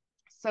some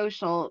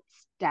social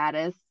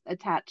status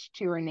attached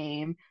to her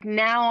name.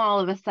 Now all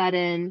of a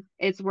sudden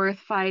it's worth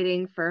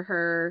fighting for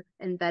her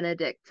and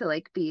Benedict to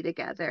like be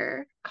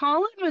together.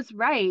 Colin was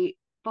right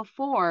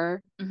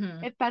before.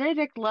 Mm-hmm. If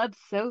Benedict loved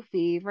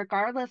Sophie,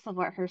 regardless of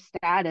what her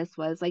status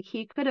was, like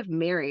he could have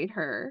married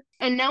her.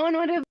 And no one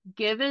would have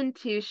given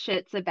two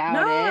shits about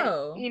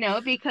it,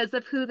 No. because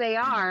of who they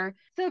are.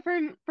 So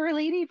for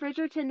Lady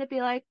Bridgerton to be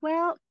like,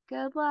 well,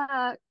 good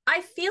luck.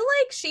 I feel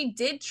like she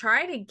did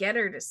try to get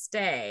her to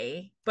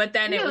stay, but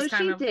then it was No,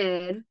 kind she of,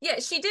 did. yeah,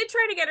 she did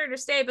try to get her to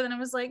stay, but then it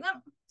was like, no,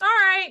 all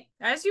right,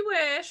 as you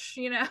wish,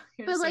 you're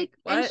But just like,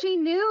 like, and what? she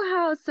knew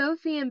how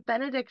Sophie and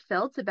Benedict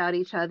felt about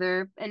each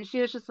other, and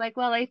she was just like,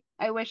 well,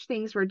 I wish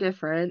things were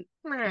different.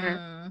 Meh.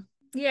 Mm,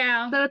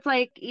 yeah, So it's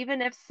like,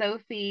 even if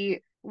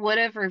Sophie would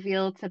have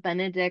revealed to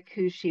Benedict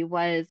who she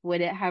was, would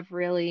it have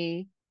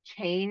really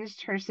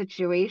changed her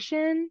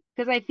situation?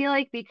 Because I feel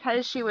like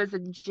because she was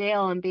in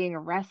jail and being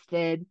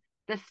arrested,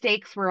 the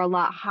stakes were a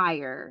lot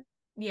higher.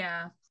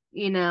 yeah.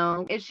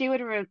 If she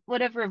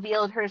would have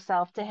revealed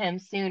herself to him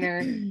sooner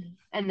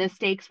and the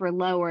stakes were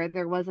lower,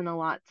 there wasn't a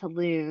lot to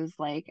lose.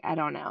 Like, I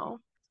don't know.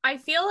 I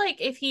feel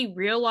like if he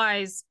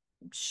realized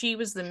she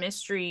was the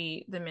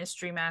mystery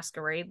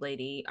masquerade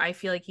lady, I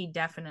feel like he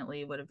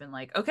definitely would have been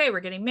like, okay, we're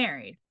getting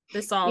married.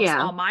 This solves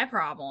Yeah. all my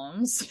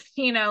problems.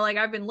 Like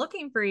I've been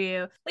looking for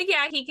you. Like,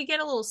 yeah, he could get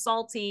a little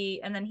salty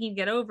and then he'd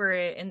get over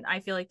it. And I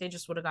feel like they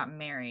just would have gotten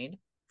married.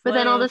 But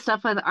then all the Flo,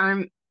 stuff with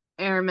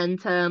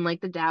Araminta and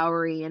like the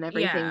dowry and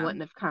everything yeah.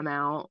 wouldn't have come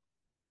out.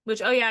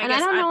 Which, oh yeah, I And I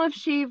guess don't I know if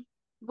she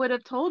would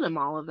have told him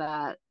all of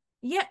that.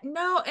 yeah,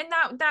 no, and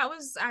that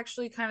was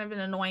actually kind of an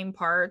annoying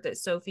part that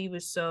Sophie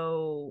was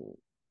so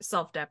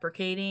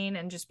self-deprecating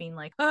and just being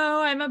like,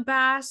 "Oh, I'm a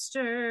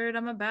bastard.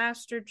 I'm a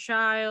bastard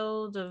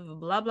child of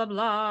blah blah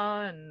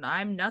blah and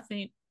I'm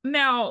nothing."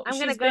 No, I'm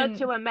gonna she's go been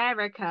to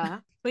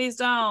America. please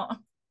don't.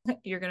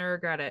 You're going to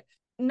regret it.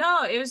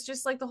 No, it was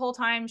just like the whole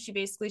time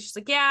she's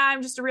like, "Yeah,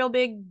 I'm just a real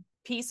big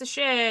piece of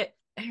shit."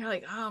 And you're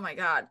like, oh my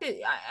God.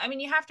 I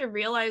mean, you have to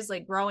realize,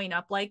 like, growing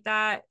up like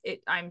that,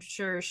 I'm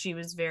sure she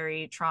was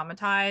very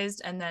traumatized.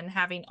 And then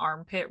having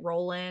Armpit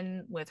roll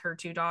in with her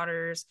two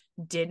daughters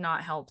did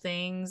not help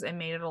things and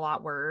made it a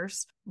lot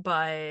worse.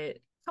 But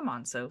come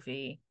on,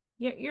 Sophie.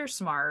 You're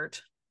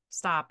smart.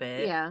 Stop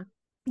it. Yeah.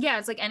 Yeah,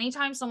 it's like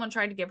anytime someone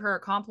tried to give her a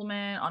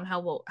compliment on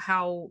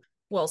how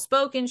well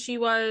spoken she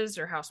was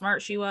or how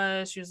smart she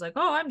was. She was like,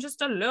 "Oh, I'm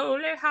just a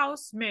lowly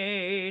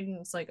housemaid." And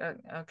it's like,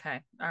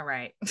 okay, all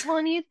right. Well,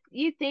 and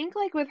you think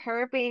like with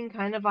her being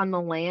kind of on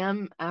the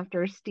lam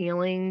after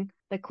stealing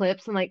the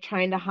clips and like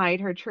trying to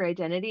hide her true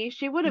identity,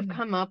 she would have Mhm.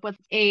 come up with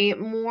a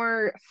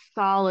more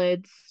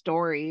solid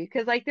story.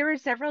 Because like there were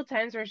several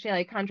times where she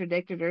like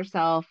contradicted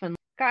herself and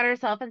got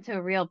herself into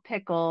a real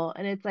pickle.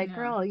 And it's like, Yeah.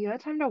 girl, you had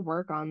time to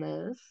work on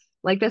this.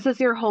 Like this is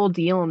your whole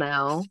deal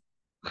now.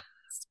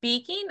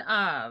 Speaking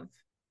of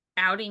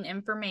outing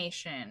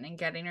information and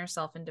getting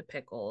herself into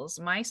pickles,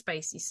 my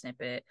spicy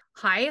snippet,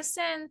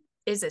 Hyacinth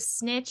is a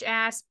snitch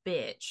ass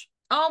bitch.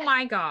 Oh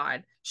my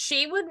God.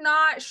 She would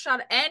not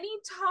shut any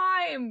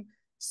time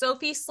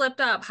Sophie slipped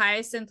up.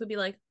 Hyacinth would be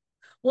like,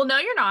 "Well, no,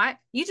 you're not.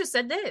 You just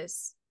said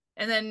this."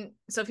 And then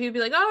Sophie would be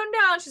like, "Oh,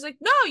 no." And she's like,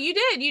 "No, you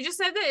did. You just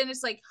said that." And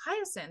it's like,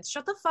 Hyacinth,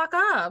 shut the fuck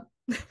up,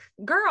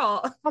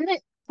 girl.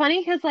 Funny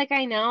because like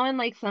I know in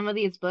like some of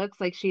these books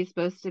like she's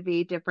supposed to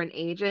be different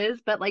ages,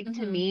 but like to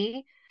Mm-hmm.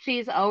 me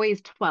she's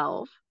always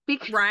 12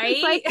 because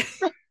Right?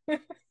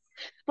 like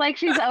like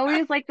she's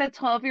always like the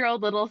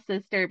 12-year-old little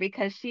sister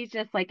because she's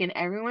just like in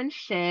everyone's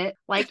shit,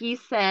 like you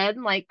said,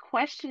 like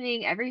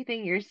questioning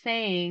everything you're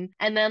saying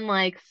and then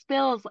like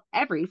spills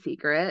every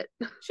secret.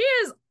 She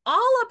is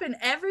all up in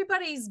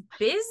everybody's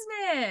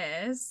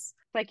business.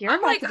 Like you're I'm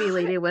about like, to be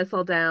Lady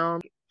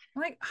Whistledown.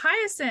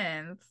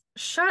 Hyacinth,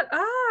 shut up.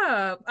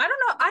 I don't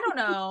know. I don't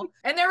know.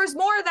 And there was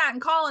more of that in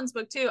Colin's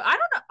book too. I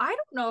don't know. I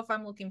don't know if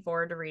I'm looking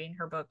forward to reading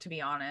her book, to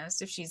be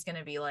honest, if she's going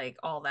to be like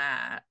all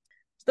that.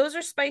 Those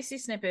are spicy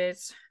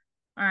snippets.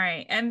 All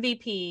right.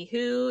 MVP.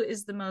 Who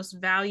is the most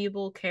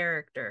valuable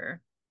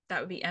character? That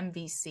would be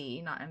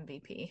MVC, not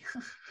MVP.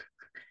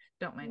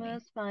 Don't mind me.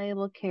 Most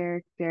valuable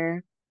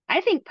character.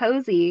 I think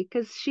Posey,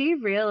 because she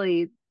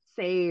really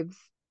saves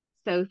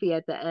Sophie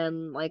at the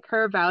end. Like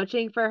her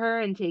vouching for her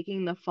and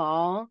taking the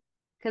fall.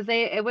 Because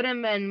it would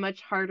have been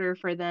much harder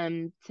for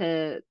them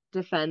to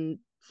defend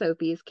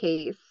Sophie's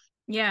case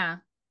Yeah.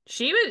 if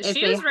She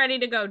they, was ready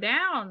to go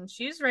down.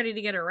 She was ready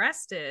to get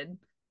arrested.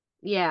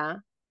 yeah.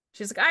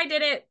 She's like, "I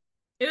did it.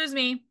 It was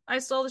me. I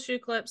stole the shoe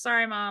clip.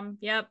 Sorry, mom.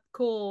 Yep,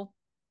 cool.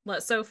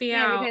 Let Sophie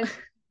Yeah, out."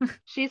 because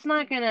she's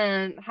not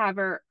gonna have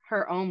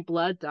her own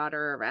blood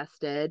daughter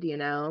arrested, you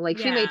know? Like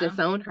she may Yeah.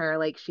 disown her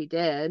like she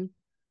did.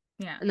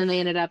 Yeah. And then they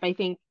ended up, I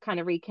think,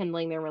 kind of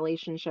rekindling their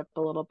relationship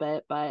a little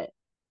bit. But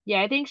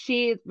yeah, I think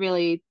she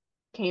really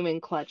came in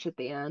clutch at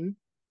the end.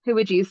 Who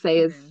would you say She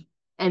is did.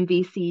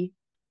 MVC?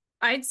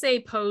 I'd say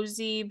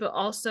Posey, but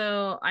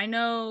also I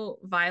know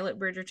Violet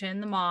Bridgerton,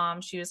 the mom,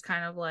 she was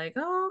kind of like,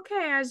 "Oh,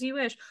 okay, as you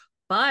wish."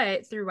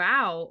 But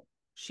throughout,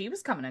 she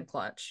was coming in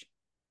clutch.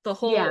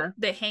 Yeah,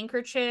 The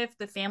handkerchief,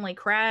 the family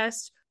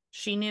crest,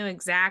 she knew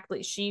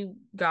exactly. She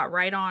got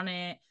right on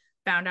it,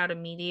 found out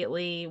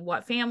immediately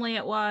what family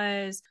it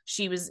was.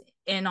 She was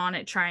in on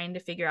it trying to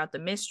figure out the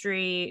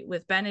mystery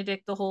with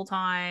Benedict the whole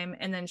time.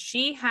 And then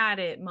she had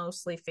it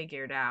mostly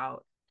figured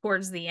out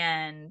towards the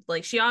end.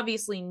 Like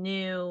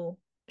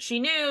she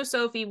knew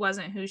Sophie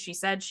wasn't who she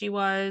said she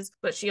was,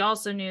 but she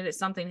also knew that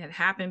something had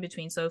happened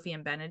between Sophie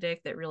and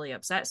Benedict that really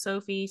upset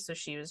Sophie. So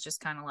she was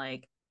just kind of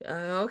like,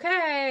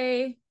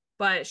 okay.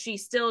 But she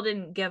still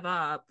didn't give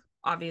up.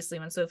 Obviously,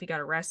 when Sophie got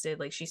arrested,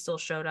 like she still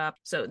showed up.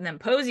 So and then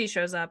Posey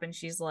shows up and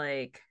she's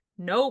like,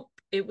 "Nope,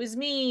 it was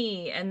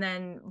me." And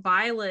then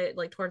Violet,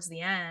 like towards the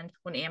end,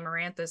 when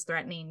Amarantha's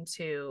threatening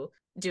to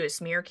do a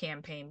smear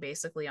campaign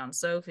basically on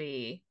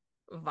Sophie,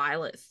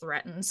 Violet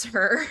threatens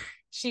her.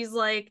 She's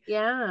like,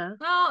 yeah.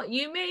 "Well,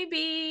 you may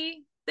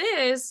be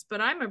this,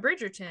 but I'm a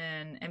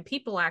Bridgerton and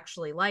people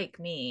actually like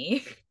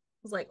me." I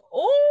was like,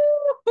 "Oh."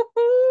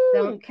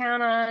 Don't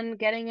count on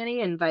getting any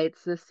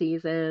invites this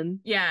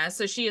season. Yeah,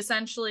 so she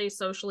essentially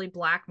socially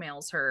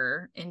blackmails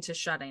her into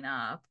shutting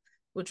up,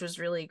 which was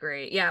really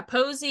great. Yeah,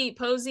 Posey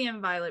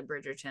and Violet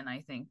Bridgerton,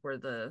 I think, were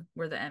the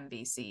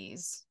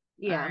MVCs.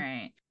 All Yeah.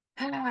 right.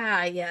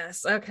 Ah,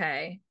 yes.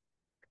 Okay.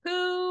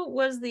 Who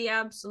was the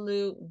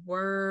absolute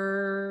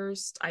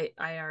worst? I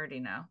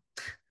already know.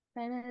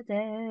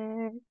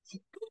 Benedict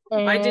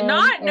I did and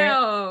not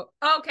know.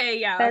 Okay,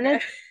 yeah, okay.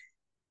 Benedict,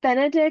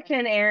 Benedict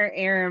and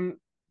Aram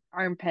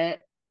Armpit.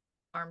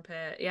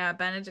 Armpit. Yeah,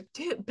 Benedict.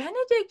 Dude,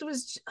 Benedict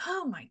was,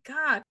 oh my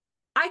God.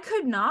 I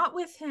could not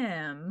with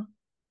him.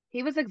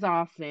 He was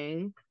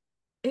exhausting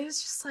It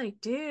was just like,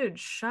 dude,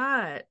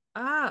 shut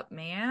up,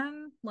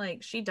 man.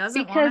 Like, she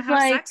doesn't want to because have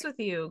like sex with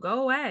you.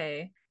 Go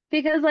away.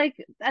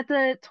 at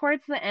the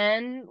towards the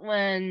end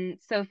when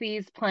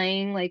Sophie's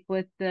playing like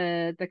with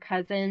the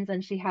cousins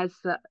and she has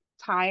the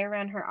tie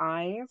around her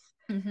eyes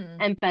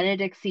Mm-hmm. and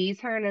Benedict sees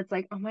her and it's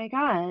like, "Oh my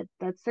God,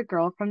 that's the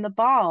girl from the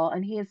ball."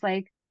 And he's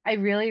like, "I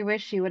really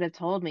wish she would have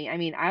told me. I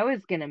mean, I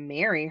was gonna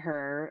marry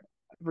her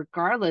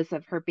regardless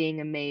of her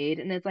being a maid."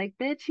 And it's like,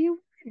 "Bitch,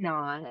 you were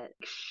not.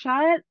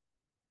 Shut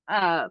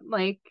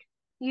like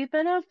you've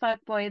been a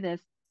fuckboy this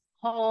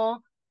whole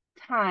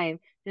time,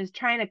 just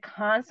trying to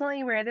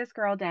constantly wear this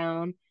girl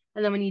down,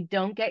 and then when you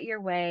don't get your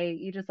way,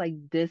 you just like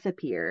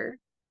disappear."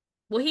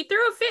 Well, he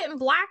threw a fit and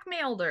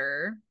blackmailed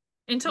her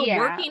into Yeah,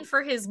 working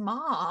for his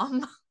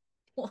mom.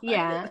 What?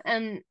 Yeah,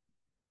 and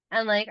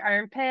like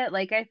Armpit,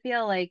 like I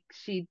feel like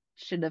she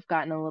should have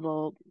gotten a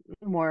little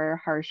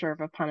more harsher of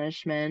a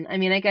punishment. I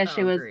mean, I guess Oh,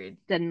 she was agreed.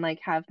 didn't like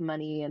have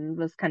money and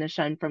was kind of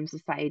shunned from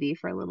society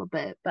for a little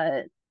bit,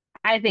 but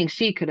I think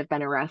she could have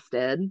been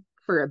arrested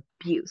for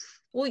abuse.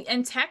 Well,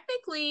 and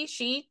technically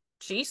she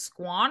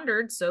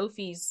squandered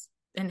Sophie's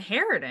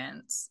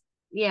inheritance.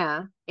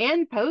 Yeah,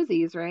 and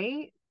Posies,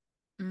 right?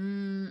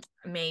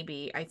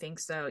 Maybe. I think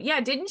so.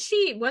 Yeah, didn't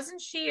she wasn't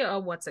she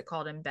what's it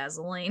called,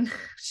 embezzling?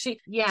 She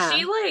Yeah,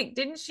 like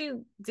didn't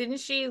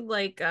she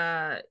like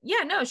yeah,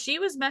 no, she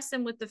was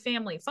messing with the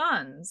family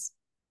funds.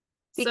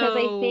 because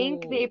I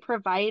think they So,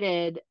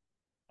 provided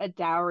a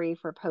dowry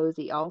for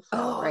Posey also,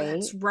 oh, right?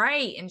 that's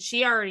right. And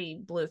she already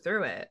blew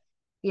through it.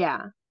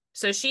 Yeah.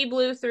 So she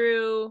blew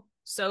through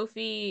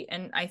Sophie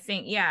and I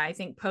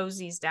think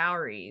Posey's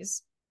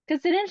dowries.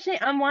 Because didn't she,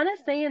 I want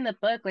to say in the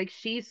book, like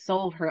she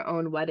sold her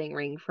own wedding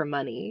ring for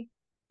money.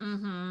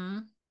 Mm-hmm.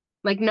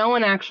 Like no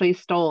one actually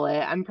stole it.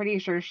 I'm pretty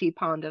sure she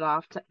pawned it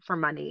off for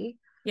money.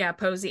 Yeah,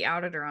 Posey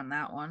outed her on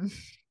that one.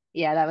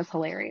 Yeah, that was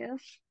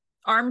hilarious.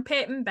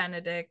 Armpit and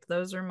Benedict,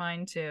 those are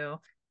mine too.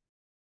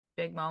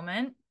 Big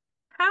moment.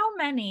 How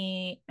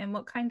many and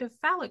what kind of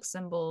phallic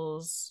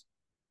symbols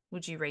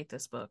would you rate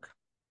this book?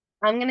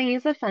 I'm gonna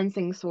use a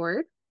fencing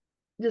sword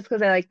just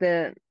because I like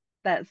the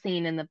that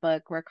scene in the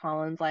book where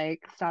Colin's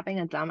like, "Stop being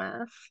a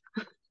dumbass.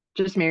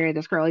 Just marry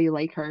this girl. You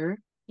like her."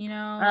 You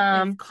know, if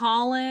Um,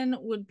 Colin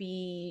would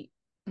be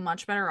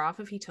much better off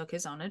if he took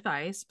his own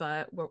advice,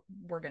 but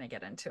we're gonna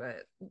get into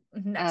it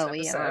next oh,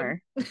 we episode.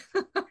 are.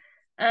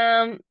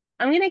 Um,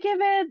 I'm gonna give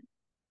it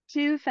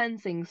two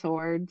fencing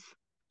swords.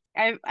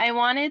 I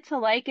wanted to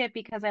like it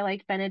because I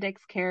liked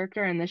Benedict's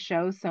character in the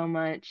show so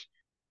much,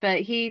 but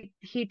he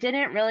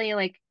didn't really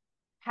like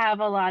have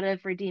a lot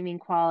of redeeming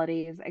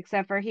qualities,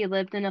 except for he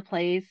lived in a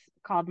place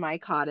called My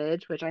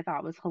Cottage, which I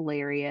thought was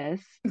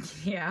hilarious.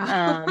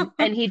 Yeah.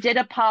 And he did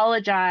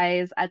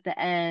apologize at the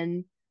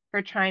end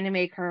for trying to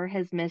make her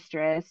his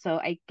mistress, so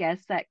I guess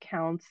that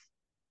counts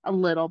a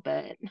little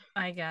bit.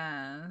 I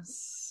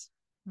guess.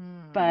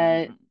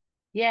 But Hmm.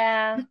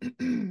 yeah,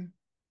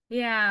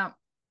 Yeah.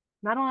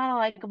 not a lot of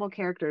likable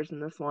characters in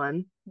this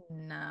one.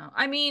 No.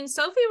 I mean,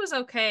 Sophie was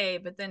okay,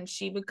 but then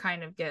she would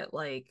kind of get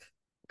like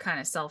kind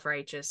of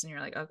self-righteous and you're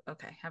like, "Oh,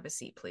 okay, have a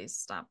seat, please.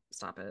 Stop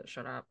it.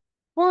 Shut up."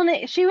 Well,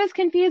 and she was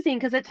confusing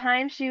because at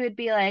times she would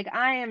be like,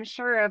 I am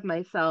sure of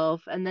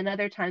myself. And then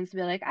other times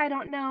be like, I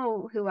don't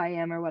know who I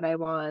am or what I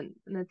want.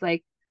 And it's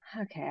like,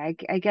 okay,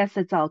 I guess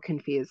it's all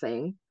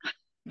confusing.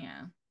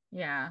 Yeah.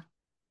 Yeah.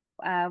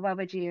 What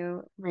would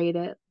you rate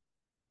it?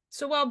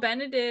 So while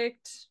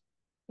Benedict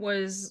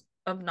was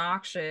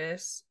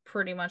obnoxious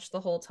pretty much the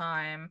whole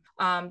time,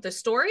 the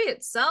story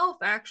itself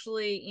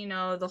actually,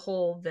 the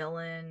whole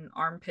villain,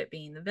 Armpit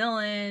being the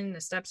villain,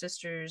 the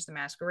stepsisters, the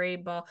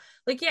masquerade ball,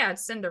 like, yeah,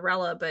 it's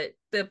Cinderella, but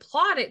the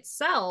plot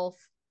itself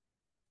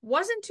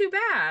wasn't too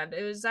bad.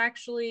 It was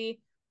actually,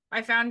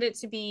 I found it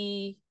to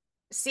be,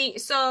 see,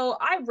 so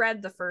I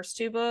read the first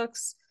two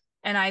books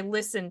and I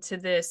listened to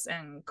this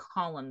and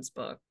Colin's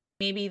book.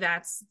 Maybe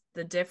that's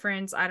the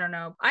difference. I don't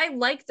know. I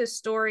like the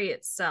story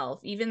itself,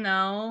 even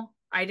though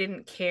I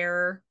didn't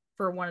care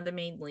for one of the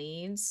main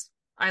leads.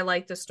 I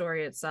like the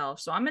story itself.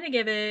 So I'm going to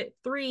give it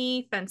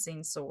three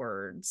fencing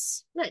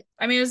swords. Nice.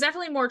 I mean, it was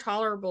definitely more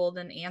tolerable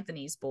than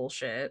Anthony's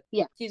bullshit.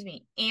 Yeah. Excuse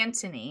me,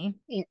 Antony.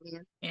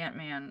 Ant-Man.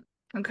 Ant-Man.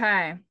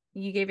 Okay.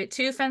 You gave it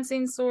two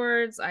fencing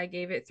swords. I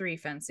gave it three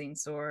fencing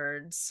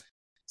swords.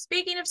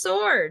 Speaking of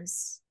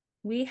swords,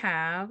 we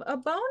have a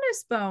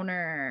bonus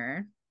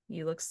boner.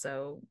 You look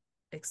so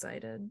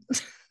excited.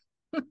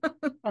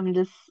 I'm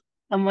just,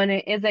 I'm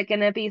wondering, is it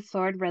gonna be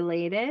sword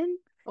related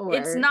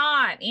It's or?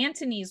 not.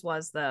 Antony's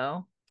was,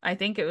 though. I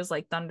think it was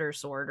like Thunder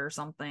Sword or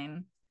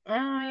something. Oh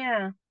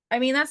yeah, I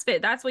mean, that's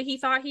fit. That's what he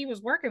thought he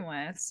was working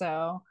with.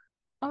 So,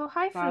 oh,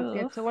 hi, gods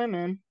get Fluff. to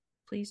women.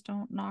 Please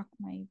don't knock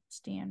my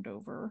stand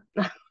over,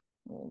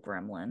 little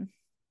gremlin.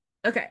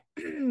 Okay,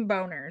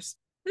 boners.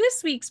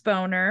 This week's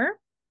boner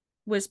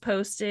was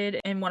posted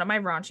in one of my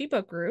raunchy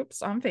book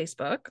groups on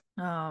Facebook.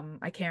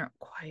 I can't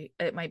quite,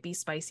 it might be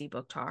Spicy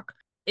Book Talk.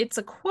 It's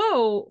a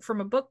quote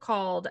from a book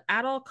called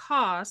At All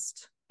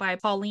Cost by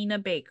Paulina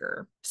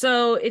Baker.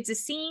 So it's a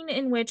scene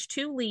in which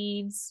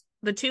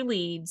the two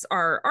leads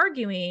are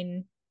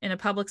arguing in a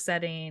public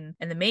setting,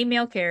 and the main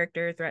male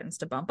character threatens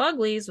to bump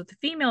uglies with the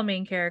female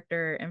main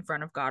character in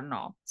front of God and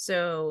all.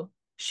 So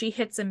she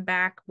hits him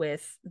back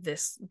with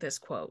this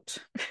quote.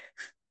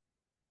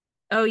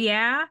 Oh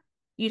yeah?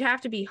 You'd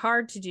have to be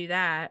hard to do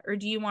that. Or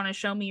do you want to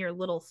show me your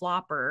little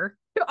flopper?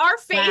 Our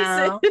faces.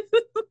 Wow.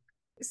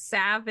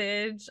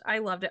 Savage. I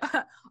loved it.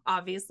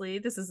 Obviously,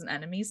 this is an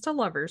enemies to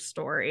lovers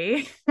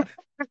story.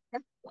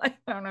 I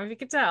don't know if you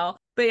could tell.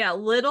 But yeah,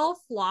 little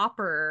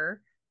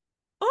flopper.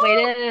 Way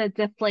Oh, to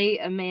deflate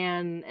a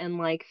man in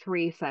like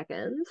 3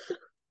 seconds.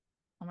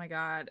 oh my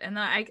God. And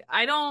then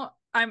I don't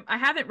I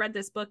haven't read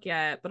this book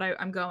yet, but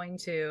I'm going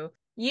to.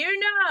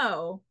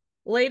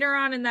 Later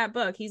on in that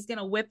book, he's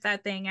gonna whip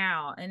that thing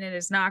out, and it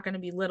is not gonna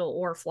be little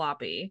or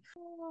floppy.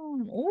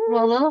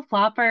 Well, Ooh. Little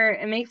Flopper,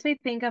 it makes me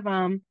think of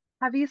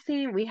have you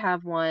seen we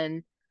have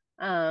one.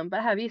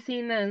 But have you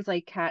seen those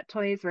like cat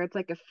toys where it's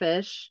like a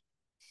fish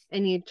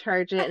and you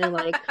charge it and it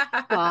like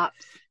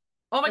flops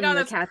Oh my and God, the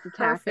that's cats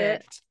attack it?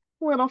 perfect.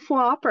 Little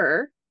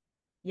Flopper.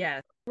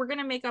 Yes. We're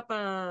gonna make up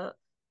a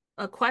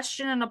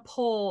question and a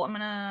poll. I'm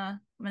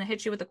gonna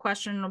hit you with a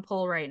question and a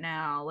poll right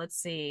now. Let's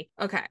see.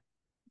 Okay.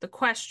 The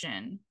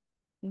question.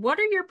 What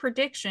are your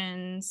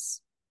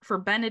predictions for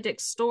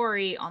Benedict's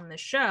story on the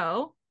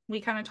show?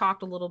 We kind of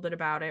talked a little bit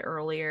about it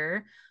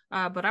earlier.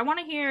 But I want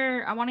to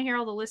hear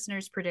all the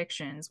listeners'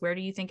 predictions. Where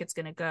do you think it's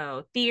gonna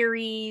go?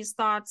 Theories,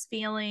 thoughts,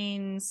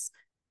 feelings,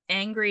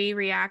 angry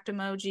react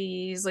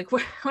emojis, like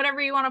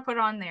whatever you want to put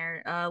on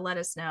there, let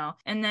us know.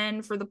 And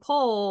then for the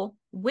poll,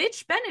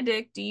 which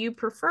Benedict do you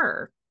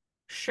prefer,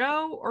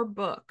 show or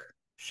book?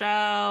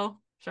 Show.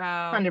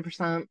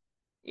 100%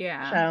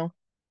 Yeah, show.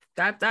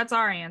 that's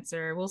our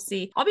answer. We'll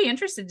see. I'll be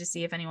interested to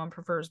see if anyone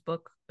prefers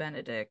book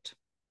Benedict.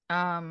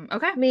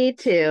 Okay. Me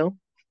too.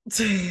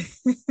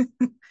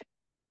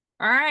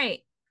 All right,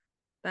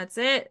 that's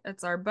it.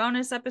 That's our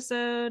bonus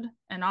episode,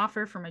 An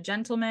Offer from a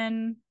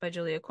Gentleman by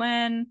Julia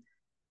Quinn.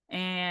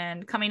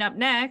 And coming up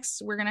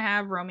next, we're gonna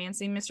have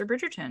Romancing Mr.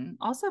 Bridgerton,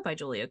 also by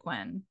Julia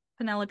Quinn,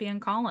 Penelope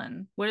and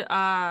Colin. What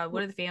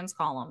do the fans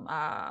call them?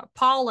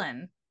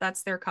 Paulin.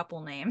 That's their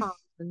couple name. All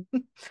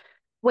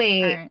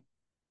Wait, right.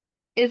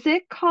 is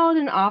it called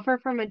An Offer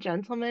from a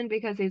Gentleman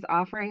because he's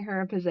offering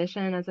her a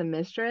position as a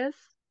mistress?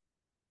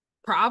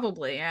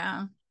 Probably,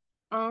 yeah.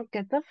 Oh,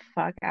 get the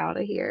fuck out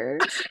of here.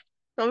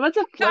 I'm about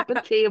to flip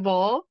a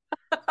table.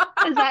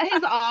 Is that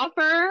his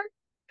offer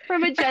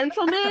from a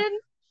gentleman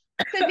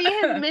to be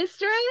his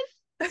mistress?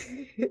 How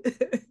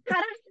did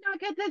I not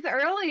get this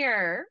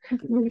earlier?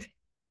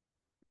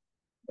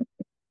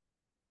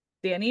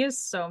 Danny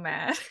is so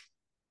mad.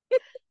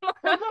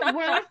 That's the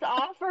worst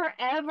offer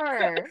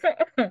ever.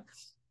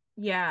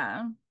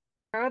 Yeah.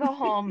 Throw the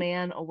whole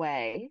man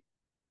away.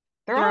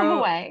 Throw him Throw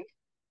away.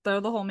 throw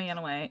the whole man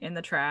away in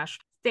the trash.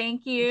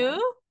 Thank I'm you done.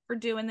 for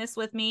doing this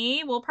with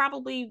me.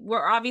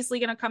 We're obviously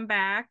gonna come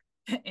back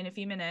in a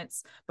few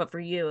minutes, but for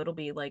you, it'll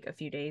be like a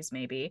few days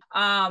maybe.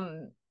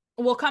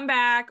 We'll come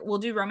back. We'll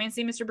do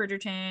Romancing Mr.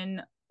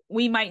 Bridgerton.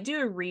 We might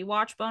do a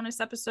rewatch bonus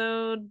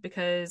episode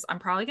because I'm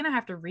probably gonna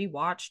have to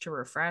rewatch to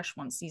refresh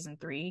once season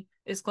 3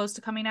 is close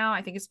to coming out.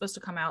 I think it's supposed to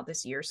come out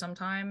this year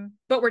sometime.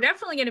 But we're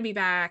definitely gonna be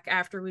back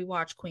after we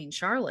watch Queen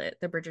Charlotte,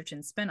 the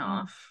Bridgerton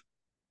spinoff.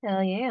 Oh,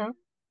 hell yeah.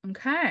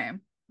 Okay.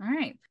 All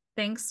right.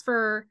 Thanks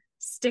for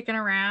sticking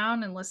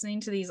around and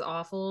listening to these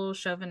awful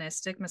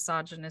chauvinistic,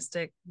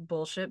 misogynistic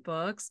bullshit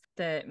books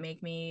that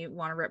make me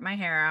want to rip my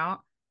hair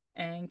out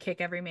and kick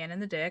every man in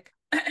the dick.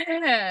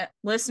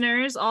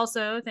 Listeners,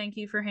 also, thank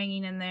you for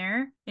hanging in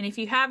there. And if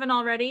you haven't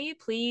already,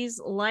 please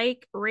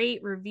like,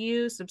 rate,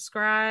 review,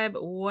 subscribe,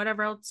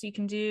 whatever else you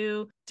can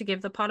do to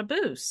give the pod a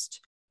boost.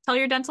 Tell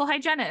your dental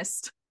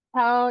hygienist.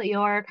 Tell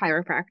your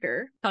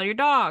chiropractor. Tell your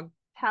dog.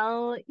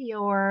 Tell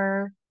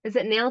your, is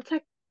it nail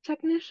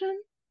technician?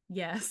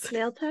 Yes.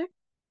 Nail tech?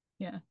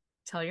 Yeah.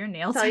 Tell your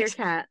nail Tell your tech.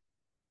 cat.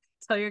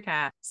 Tell your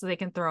cat so they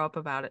can throw up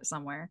about it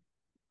somewhere.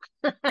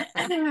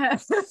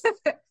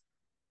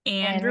 And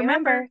And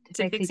remember remember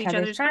to fix each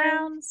other's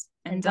crowns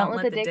and don't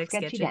let the dicks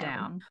get you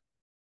down.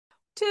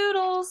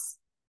 Toodles.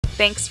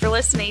 Thanks for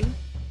listening.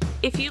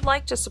 If you'd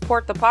like to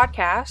support the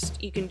podcast,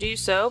 you can do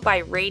so by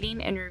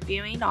rating and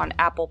reviewing on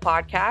Apple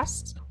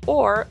Podcasts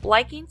or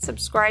liking,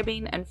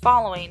 subscribing, and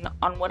following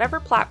on whatever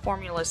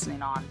platform you're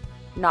listening on.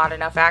 Not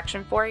enough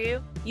action for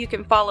you? You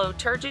can follow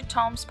Turgid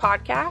Tomes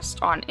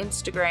Podcast on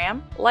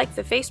Instagram, like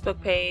the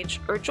Facebook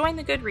page, or join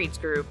the Goodreads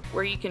group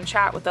where you can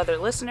chat with other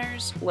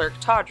listeners, lurk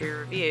tawdry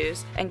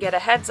reviews, and get a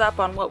heads up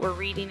on what we're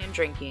reading and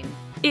drinking.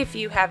 If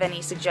you have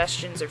any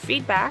suggestions or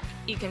feedback,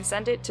 you can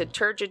send it to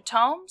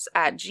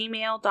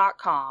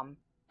turgidtomes@gmail.com.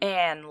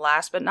 And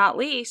last but not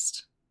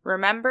least,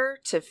 remember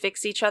to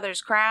fix each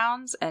other's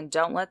crowns and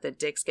don't let the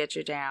dicks get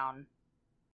you down.